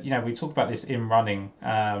thing, and we talk about this in running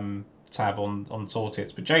tab on Tour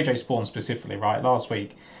Tips, but JJ Spawn specifically, right? Last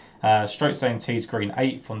week, strokes down tees green,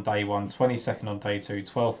 8th on day 1, 22nd on day 2,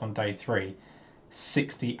 12th on day 3.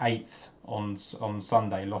 68th on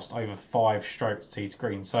Sunday, lost over 5 strokes tee to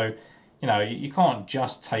green. So, you can't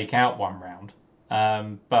just take out one round.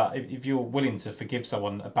 But if you're willing to forgive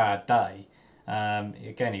someone a bad day,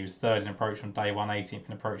 again, he was 3rd in approach on day 1, 18th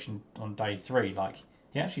in approach on day 3. Like,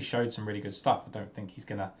 he actually showed some really good stuff. I don't think he's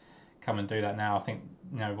going to come and do that now. I think,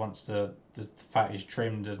 once the fat is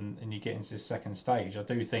trimmed and you get into this second stage, I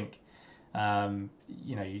do think, it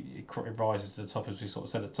rises to the top, as we sort of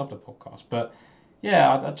said at the top of the podcast. But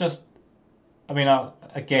yeah,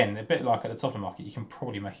 again, a bit like at the top of the market, you can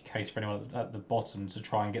probably make a case for anyone at the bottom to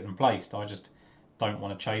try and get them placed. I just don't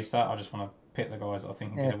want to chase that. I just want to pick the guys that I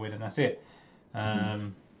think can get a win, and that's it.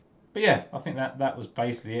 But yeah, I think that was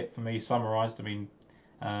basically it for me, summarised. I mean,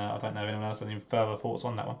 I don't know if anyone else has any further thoughts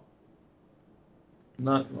on that one.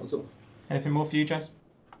 No, not at all. Anything more for you, Jace?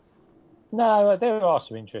 No, there are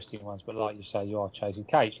some interesting ones, but like you say, you are chasing.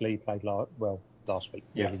 KH Lee played well last week,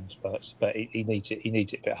 really in spurts, but he needs it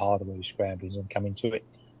a bit harder when he's scrambles and coming to it.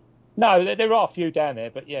 No, there are a few down there,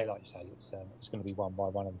 but yeah, like you say, it's going to be won by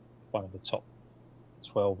one of the top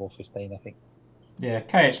 12 or 15, I think. Yeah,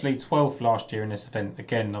 KH Lee 12th last year in this event.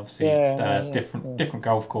 Again, obviously, different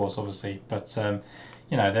golf course, obviously, but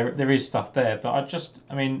there is stuff there. But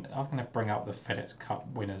I'm going to bring up the FedEx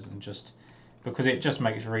Cup winners and just because it just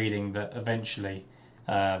makes reading that eventually.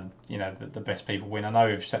 The best people win. I know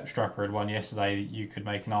if Sepp Strucker had won yesterday, you could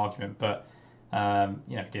make an argument, but he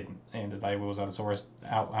didn't. At the end of the day, Will Zalatoris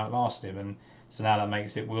outlasted him, and so now that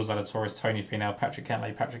makes it Will Zalatoris, Tony Finau, Patrick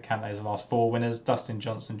Cantlay. Patrick Cantlay is the last 4 winners. Dustin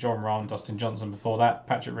Johnson, John Rahm, Dustin Johnson before that.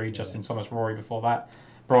 Patrick Reed, Justin Thomas, Rory before that.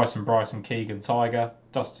 Bryson, Keegan, Tiger,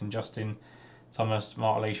 Justin, Thomas,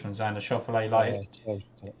 Mark Leishman, Xander Schauffele.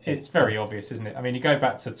 It's very obvious, isn't it? I mean, you go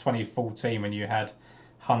back to 2014 when you had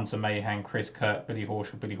Hunter Mahan, Chris Kirk, Billy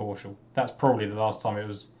Horschel. That's probably the last time it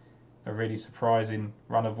was a really surprising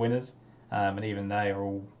run of winners, and even they are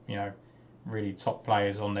all really top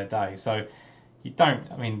players on their day. So you've got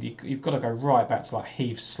to go right back to like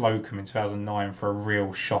Heath Slocum in 2009 for a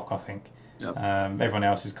real shock, I think. Yep. Everyone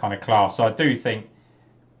else is kind of class. So I do think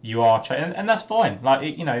you are, and that's fine. Like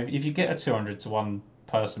if you get a 200 to 1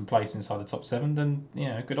 person placed inside the top 7, then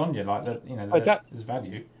good on you. Like that, there's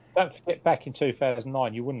value. Don't forget, back in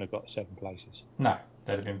 2009, you wouldn't have got 7 places. No,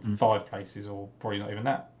 there'd have been 5 places, or probably not even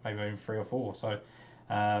that. Maybe even 3 or 4. So,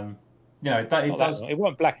 It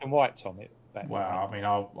wasn't black and white, Tom. I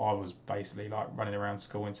was basically like running around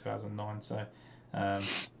school in 2009. So,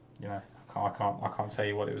 I can't tell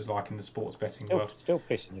you what it was like in the sports betting world. Still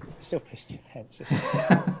pissing your pants.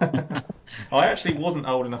 I actually wasn't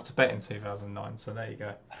old enough to bet in 2009, so there you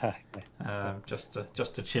go. Just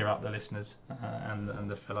to cheer up the listeners and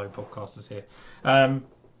the fellow podcasters here.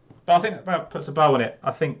 But I think that about puts a bow on it.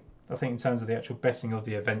 I think in terms of the actual betting of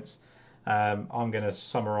the events, I'm going to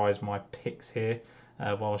summarise my picks here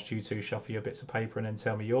whilst you two shuffle your bits of paper and then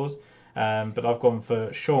tell me yours. But I've gone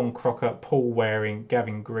for Sean Crocker, Paul Waring,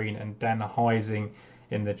 Gavin Green and Dan Heising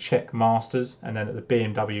in the Czech Masters. And then at the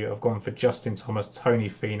BMW, I've gone for Justin Thomas, Tony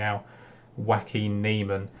Finau, Joaquin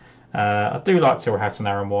Niemann. I do like Tyrrell Hatton,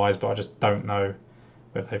 Aaron Wise, but I just don't know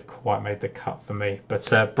whether they've quite made the cut for me.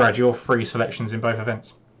 But Brad, your 3 selections in both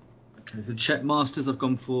events. Okay, so Czech Masters, I've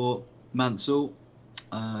gone for Mansell,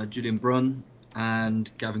 Julian Brunn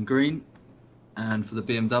and Gavin Green. And for the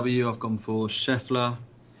BMW, I've gone for Scheffler,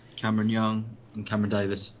 Cameron Young and Cameron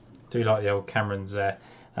Davis. Do like the old Camerons there.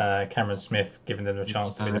 Cameron Smith, giving them a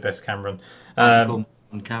chance to be the best Cameron.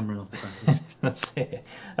 On Cameron off the back. That's it.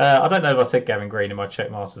 I don't know if I said Gavin Green in my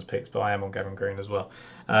Czech Masters picks, but I am on Gavin Green as well.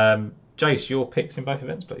 Jace, your picks in both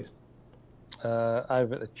events, please.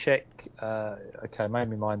 Over at the Czech, okay, made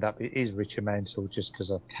me mind up. It is Richard Mansell just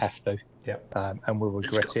because I have to. Yep. And will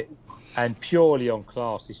regret it. And purely on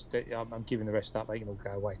class, I'm giving the rest up. They can all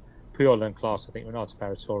go away. Purely on class, I think Renato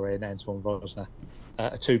Paratore and Antoine Rosner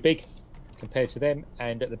are too big compared to them.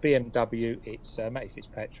 And at the BMW, it's Matty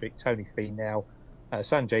Fitzpatrick, Tony Finau,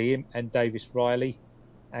 Sanjay Im, and Davis Riley.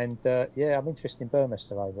 And I'm interested in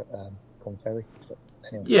Burmester over at Corn Ferry.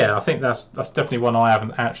 Anyway. Yeah, I think that's definitely one I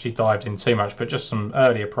haven't actually dived in too much, but just some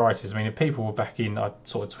earlier prices. I mean, if people were backing, I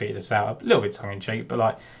sort of tweeted this out a little bit tongue in cheek, but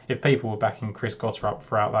like if people were backing Chris Gotterup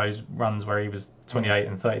throughout those runs where he was 28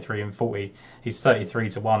 and 33 and 40, he's 33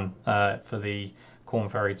 to 1 for the Corn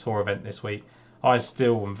Ferry Tour event this week. I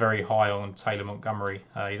still am very high on Taylor Montgomery.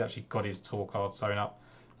 He's actually got his tour card sewn up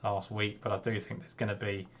last week, but I do think there's going to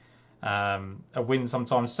be a win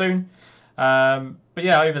sometime soon. But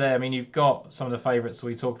yeah, over there, I mean, you've got some of the favourites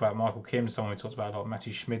we talk about. Michael Kim, someone we talked about a lot.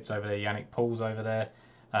 Matthew Schmidt's over there. Yannick Paul's over there.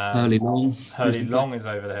 Hurley Long is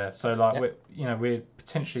over there. So like, we're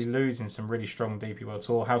potentially losing some really strong DP World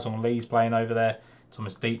Tour. Houghton Lee's playing over there.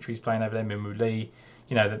 Thomas Dietrich's playing over there. Minwoo Lee.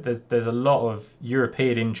 There's a lot of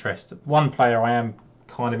European interest. One player I am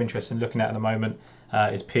kind of interested in looking at the moment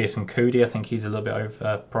is Pearson Coody. I think he's a little bit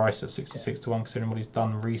overpriced at 66 to 1 considering what he's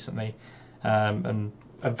done recently. And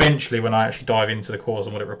eventually, when I actually dive into the course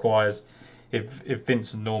and what it requires, if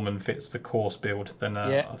Vincent Norman fits the course build, then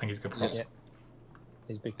I think he's a good price. Yeah.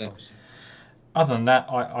 He's big price. Other than that,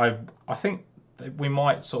 I think that we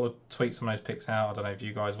might sort of tweak some of those picks out. I don't know if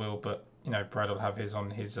you guys will, but Brad will have his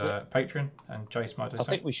on his Patreon, and Jace might do so. I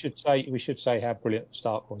think we should say how brilliant the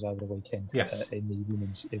start was over the weekend. Yes. In the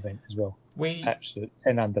women's event as well. Absolutely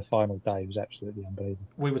 10 under final day was absolutely unbelievable.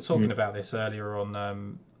 We were talking about this earlier on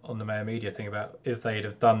the Mayor Media thing about if they'd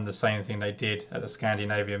have done the same thing they did at the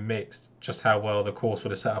Scandinavian Mixed, just how well the course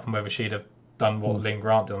would have set up and whether she'd have done what Lynn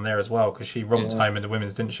Grant did on there as well, because she romped home in the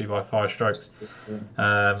women's, didn't she, by 5 strokes.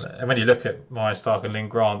 And when you look at Maja Stark and Lynn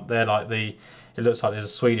Grant, they're like it looks like there's a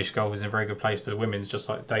Swedish golf is in a very good place for the women's, just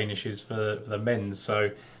like Danish is for the men's. So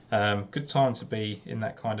good time to be in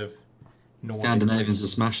that kind of Nordic, Scandinavians are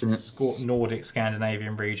smashing it. Nordic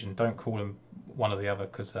Scandinavian region. Don't call them one or the other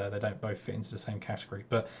because they don't both fit into the same category.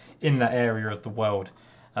 But in that area of the world,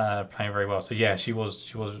 playing very well. So yeah, she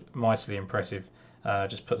was mightily impressive.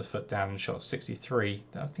 Just put the foot down and shot 63.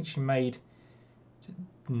 I think she made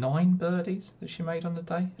 9 birdies that she made on the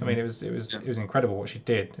day. I mean, it was incredible what she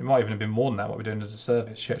did. It might even have been more than that. What we're doing as a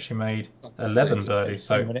service, she actually made 11 birdies.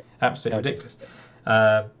 So absolutely ridiculous.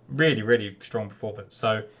 Really, really strong performance.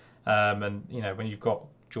 So and when you've got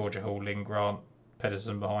Georgia Hall, Lynn Grant,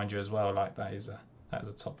 Pedersen behind you as well, like that is a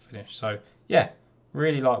top finish. So yeah,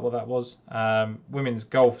 really like what that was. Women's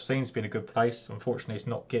golf seems to be in a good place. Unfortunately, it's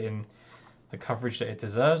not getting the coverage that it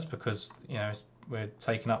deserves because we're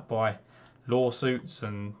taken up by lawsuits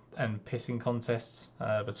and pissing contests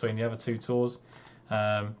between the other 2 tours.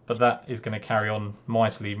 But that is going to carry on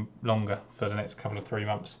mightily longer for the next couple of 3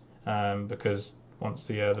 months because once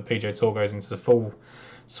the PGA Tour goes into the full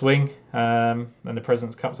swing and the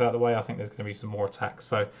President's Cup's out of the way, I think there's going to be some more attacks.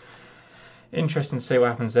 So interesting to see what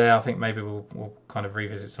happens there. I think maybe we'll kind of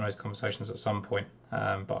revisit some of those conversations at some point.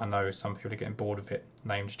 But I know some people are getting bored of it.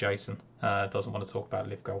 Named Jason doesn't want to talk about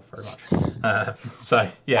live golf very much. So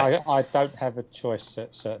yeah, I don't have a choice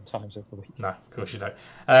at certain times of the week. No, of course you don't.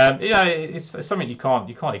 It's something you can't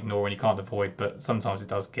ignore and you can't avoid. But sometimes it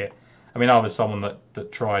does get. I mean, I was someone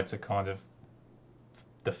that tried to kind of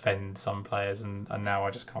defend some players, and now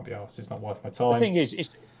I just can't be asked. It's not worth my time. The thing is,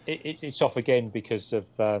 it's off again because of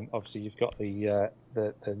obviously you've got the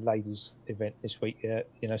ladies event this week,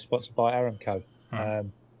 sponsored by Aramco,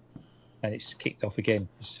 and it's kicked off again.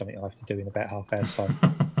 It's something I have to do in about half hour's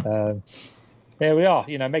time. There we are.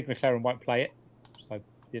 Meg McLaren won't play it, so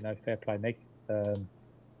fair play, Meg.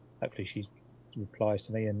 hopefully she replies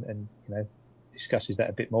to me and discusses that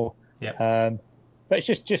a bit more. Yeah. But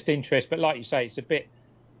it's just interest. But like you say, it's a bit.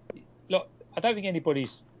 Look, I don't think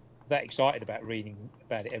anybody's that excited about reading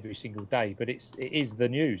about it every single day. But it is the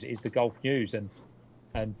news. It is the golf news, and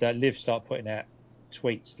Liv start putting out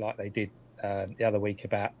tweets like they did the other week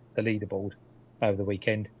about the leaderboard over the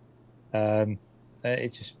weekend.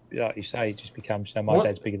 It just, like you say, it just becomes my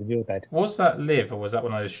dad's bigger than your dad. Was that Liv, or was that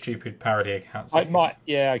one of those stupid parody accounts? It might,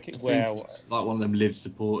 yeah. I think it's like one of them Liv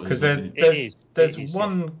supporters. Because there's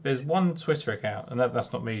one Twitter account, and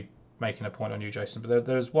that's not me making a point on you, Jason, but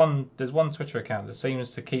there's one Twitter account that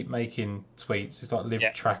seems to keep making tweets. It's like Liv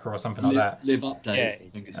Tracker or something like that. Liv Updates, I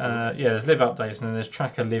think it's called. There's Liv Updates, and then there's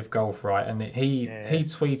Tracker Liv Golf, right? And he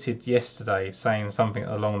tweeted yesterday saying something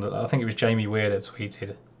along that, I think it was Jamie Weir that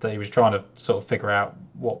tweeted that he was trying to sort of figure out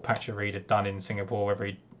what Patrick Reed had done in Singapore,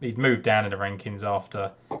 whether he'd moved down in the rankings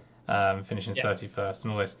after finishing 31st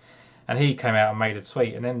and all this. And he came out and made a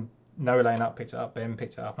tweet, and then No Laying Up picked it up, Ben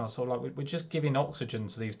picked it up, and I was sort of like, we're just giving oxygen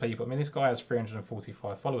to these people. I mean, this guy has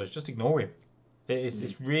 345 followers. Just ignore him.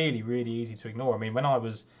 It's really, really easy to ignore. I mean,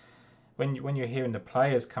 when you're hearing the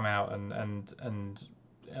players come out and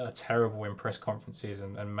are terrible in press conferences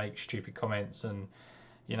and make stupid comments, and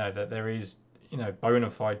that there is bona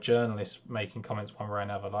fide journalists making comments one way or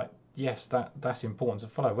another, like, yes, that's important to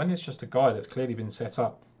follow. When it's just a guy that's clearly been set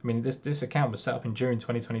up. I mean, this account was set up in June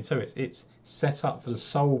 2022. It's set up for the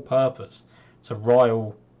sole purpose to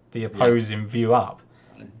rile the opposing view up.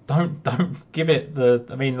 Don't give it the.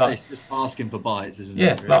 I mean, it's just asking for bites, isn't it?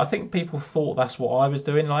 Yeah, really? Like, I think people thought that's what I was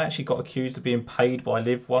doing. I actually got accused of being paid by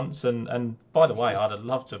Liv once, and by the way, I'd have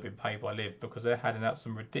loved to have been paid by Liv because they're handing out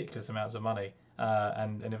some ridiculous amounts of money.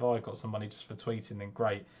 And if I got some money just for tweeting, then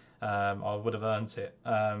great. I would have earned it.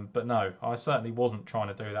 But no, I certainly wasn't trying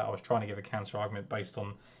to do that. I was trying to give a counter argument based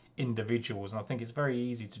on individuals, and I think it's very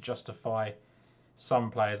easy to justify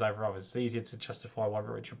some players over others. It's easier to justify why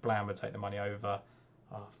Richard Bland would take the money over,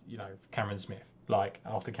 Cameron Smith. Like,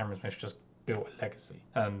 after Cameron Smith just built a legacy,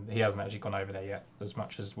 and he hasn't actually gone over there yet, as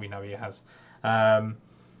much as we know he has.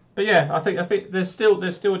 But yeah, I think there's still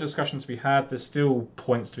a discussion to be had. There's still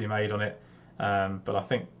points to be made on it. But I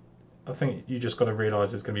think you just got to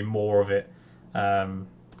realise there's going to be more of it over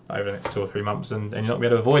the next 2 or 3 months, and you're not going to be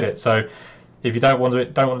able to avoid it. So if you don't want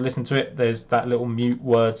to listen to it, there's that little mute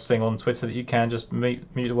words thing on Twitter that you can just mute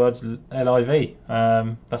the words LIV.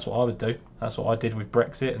 That's what I would do. That's what I did with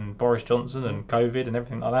Brexit and Boris Johnson and COVID and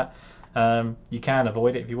everything like that. You can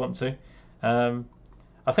avoid it if you want to.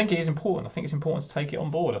 I think it is important. I think it's important to take it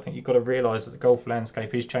on board. I think you've got to realise that the golf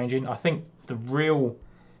landscape is changing. I think the real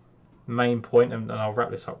main point, and I'll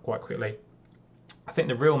wrap this up quite quickly, I think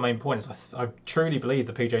the real main point is I truly believe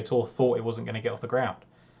the PGA Tour thought it wasn't going to get off the ground.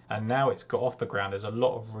 And now it's got off the ground. There's a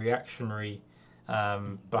lot of reactionary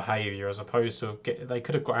behaviour, as opposed to they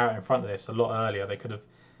could have got out in front of this a lot earlier. They could have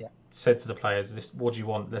said to the players, "What do you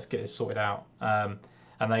want? Let's get this sorted out."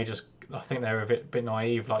 And they just, I think they were a bit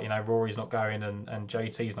naive. Like, Rory's not going and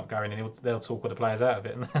JT's not going, and they'll talk with the players out of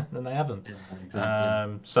it, and they haven't. Yeah,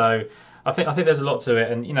 exactly. So I think there's a lot to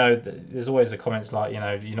it, and there's always the comments like, you're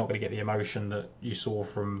not going to get the emotion that you saw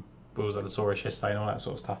from Will Zalatoris yesterday and all that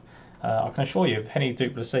sort of stuff. I can assure you, if Henny du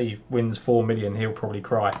Plessis wins $4 million, he'll probably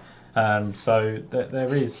cry. So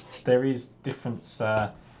there is difference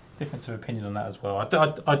of opinion on that as well.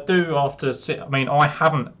 I do after. I mean, I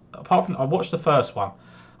haven't, apart from I watched the first one.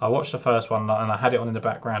 And I had it on in the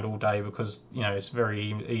background all day because it's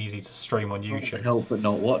very easy to stream on YouTube. Can't help but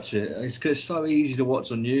not watch it. It's so easy to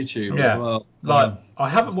watch on YouTube as well. Like, I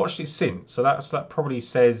haven't watched it since, so that probably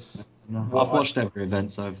says. I've watched every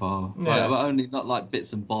event so far, but only not like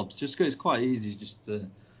bits and bobs. Just because it's quite easy just to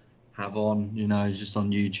have on, just on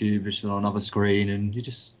YouTube, just on another screen, and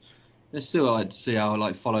it's still like to see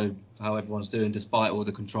follow how everyone's doing despite all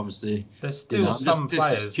the controversy. There's still some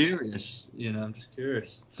players. Just curious, I'm just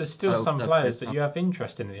curious. There's still some players that you have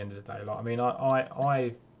interest in at the end of the day. Like, I mean,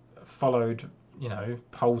 I followed,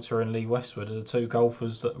 Poulter and Lee Westwood are the 2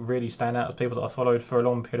 golfers that really stand out as people that I followed for a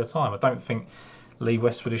long period of time. I don't think Lee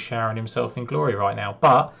Westwood is showering himself in glory right now,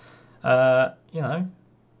 but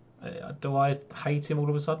do I hate him all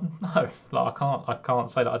of a sudden? No, like, I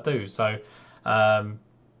can't say that I do. So,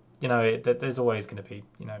 there's always going to be,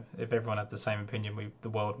 if everyone had the same opinion, the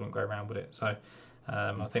world wouldn't go around with it. So,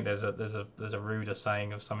 I think there's a ruder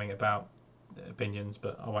saying of something about opinions,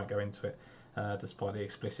 but I won't go into it, despite the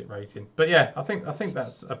explicit rating. But yeah, I think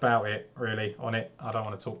that's about it really on it. I don't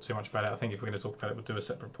want to talk too much about it. I think if we're going to talk about it, we'll do a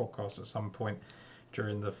separate podcast at some point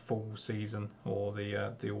during the fall season, or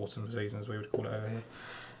the autumn season, as we would call it over here.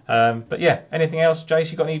 But yeah, anything else,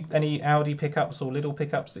 Jace? You got any Audi pickups or little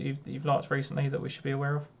pickups that you've liked recently that we should be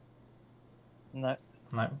aware of? No.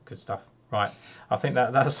 No, good stuff. Right, I think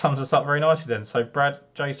that sums us up very nicely then. So Brad,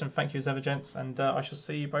 Jason, thank you as ever, gents, and I shall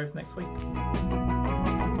see you both next week.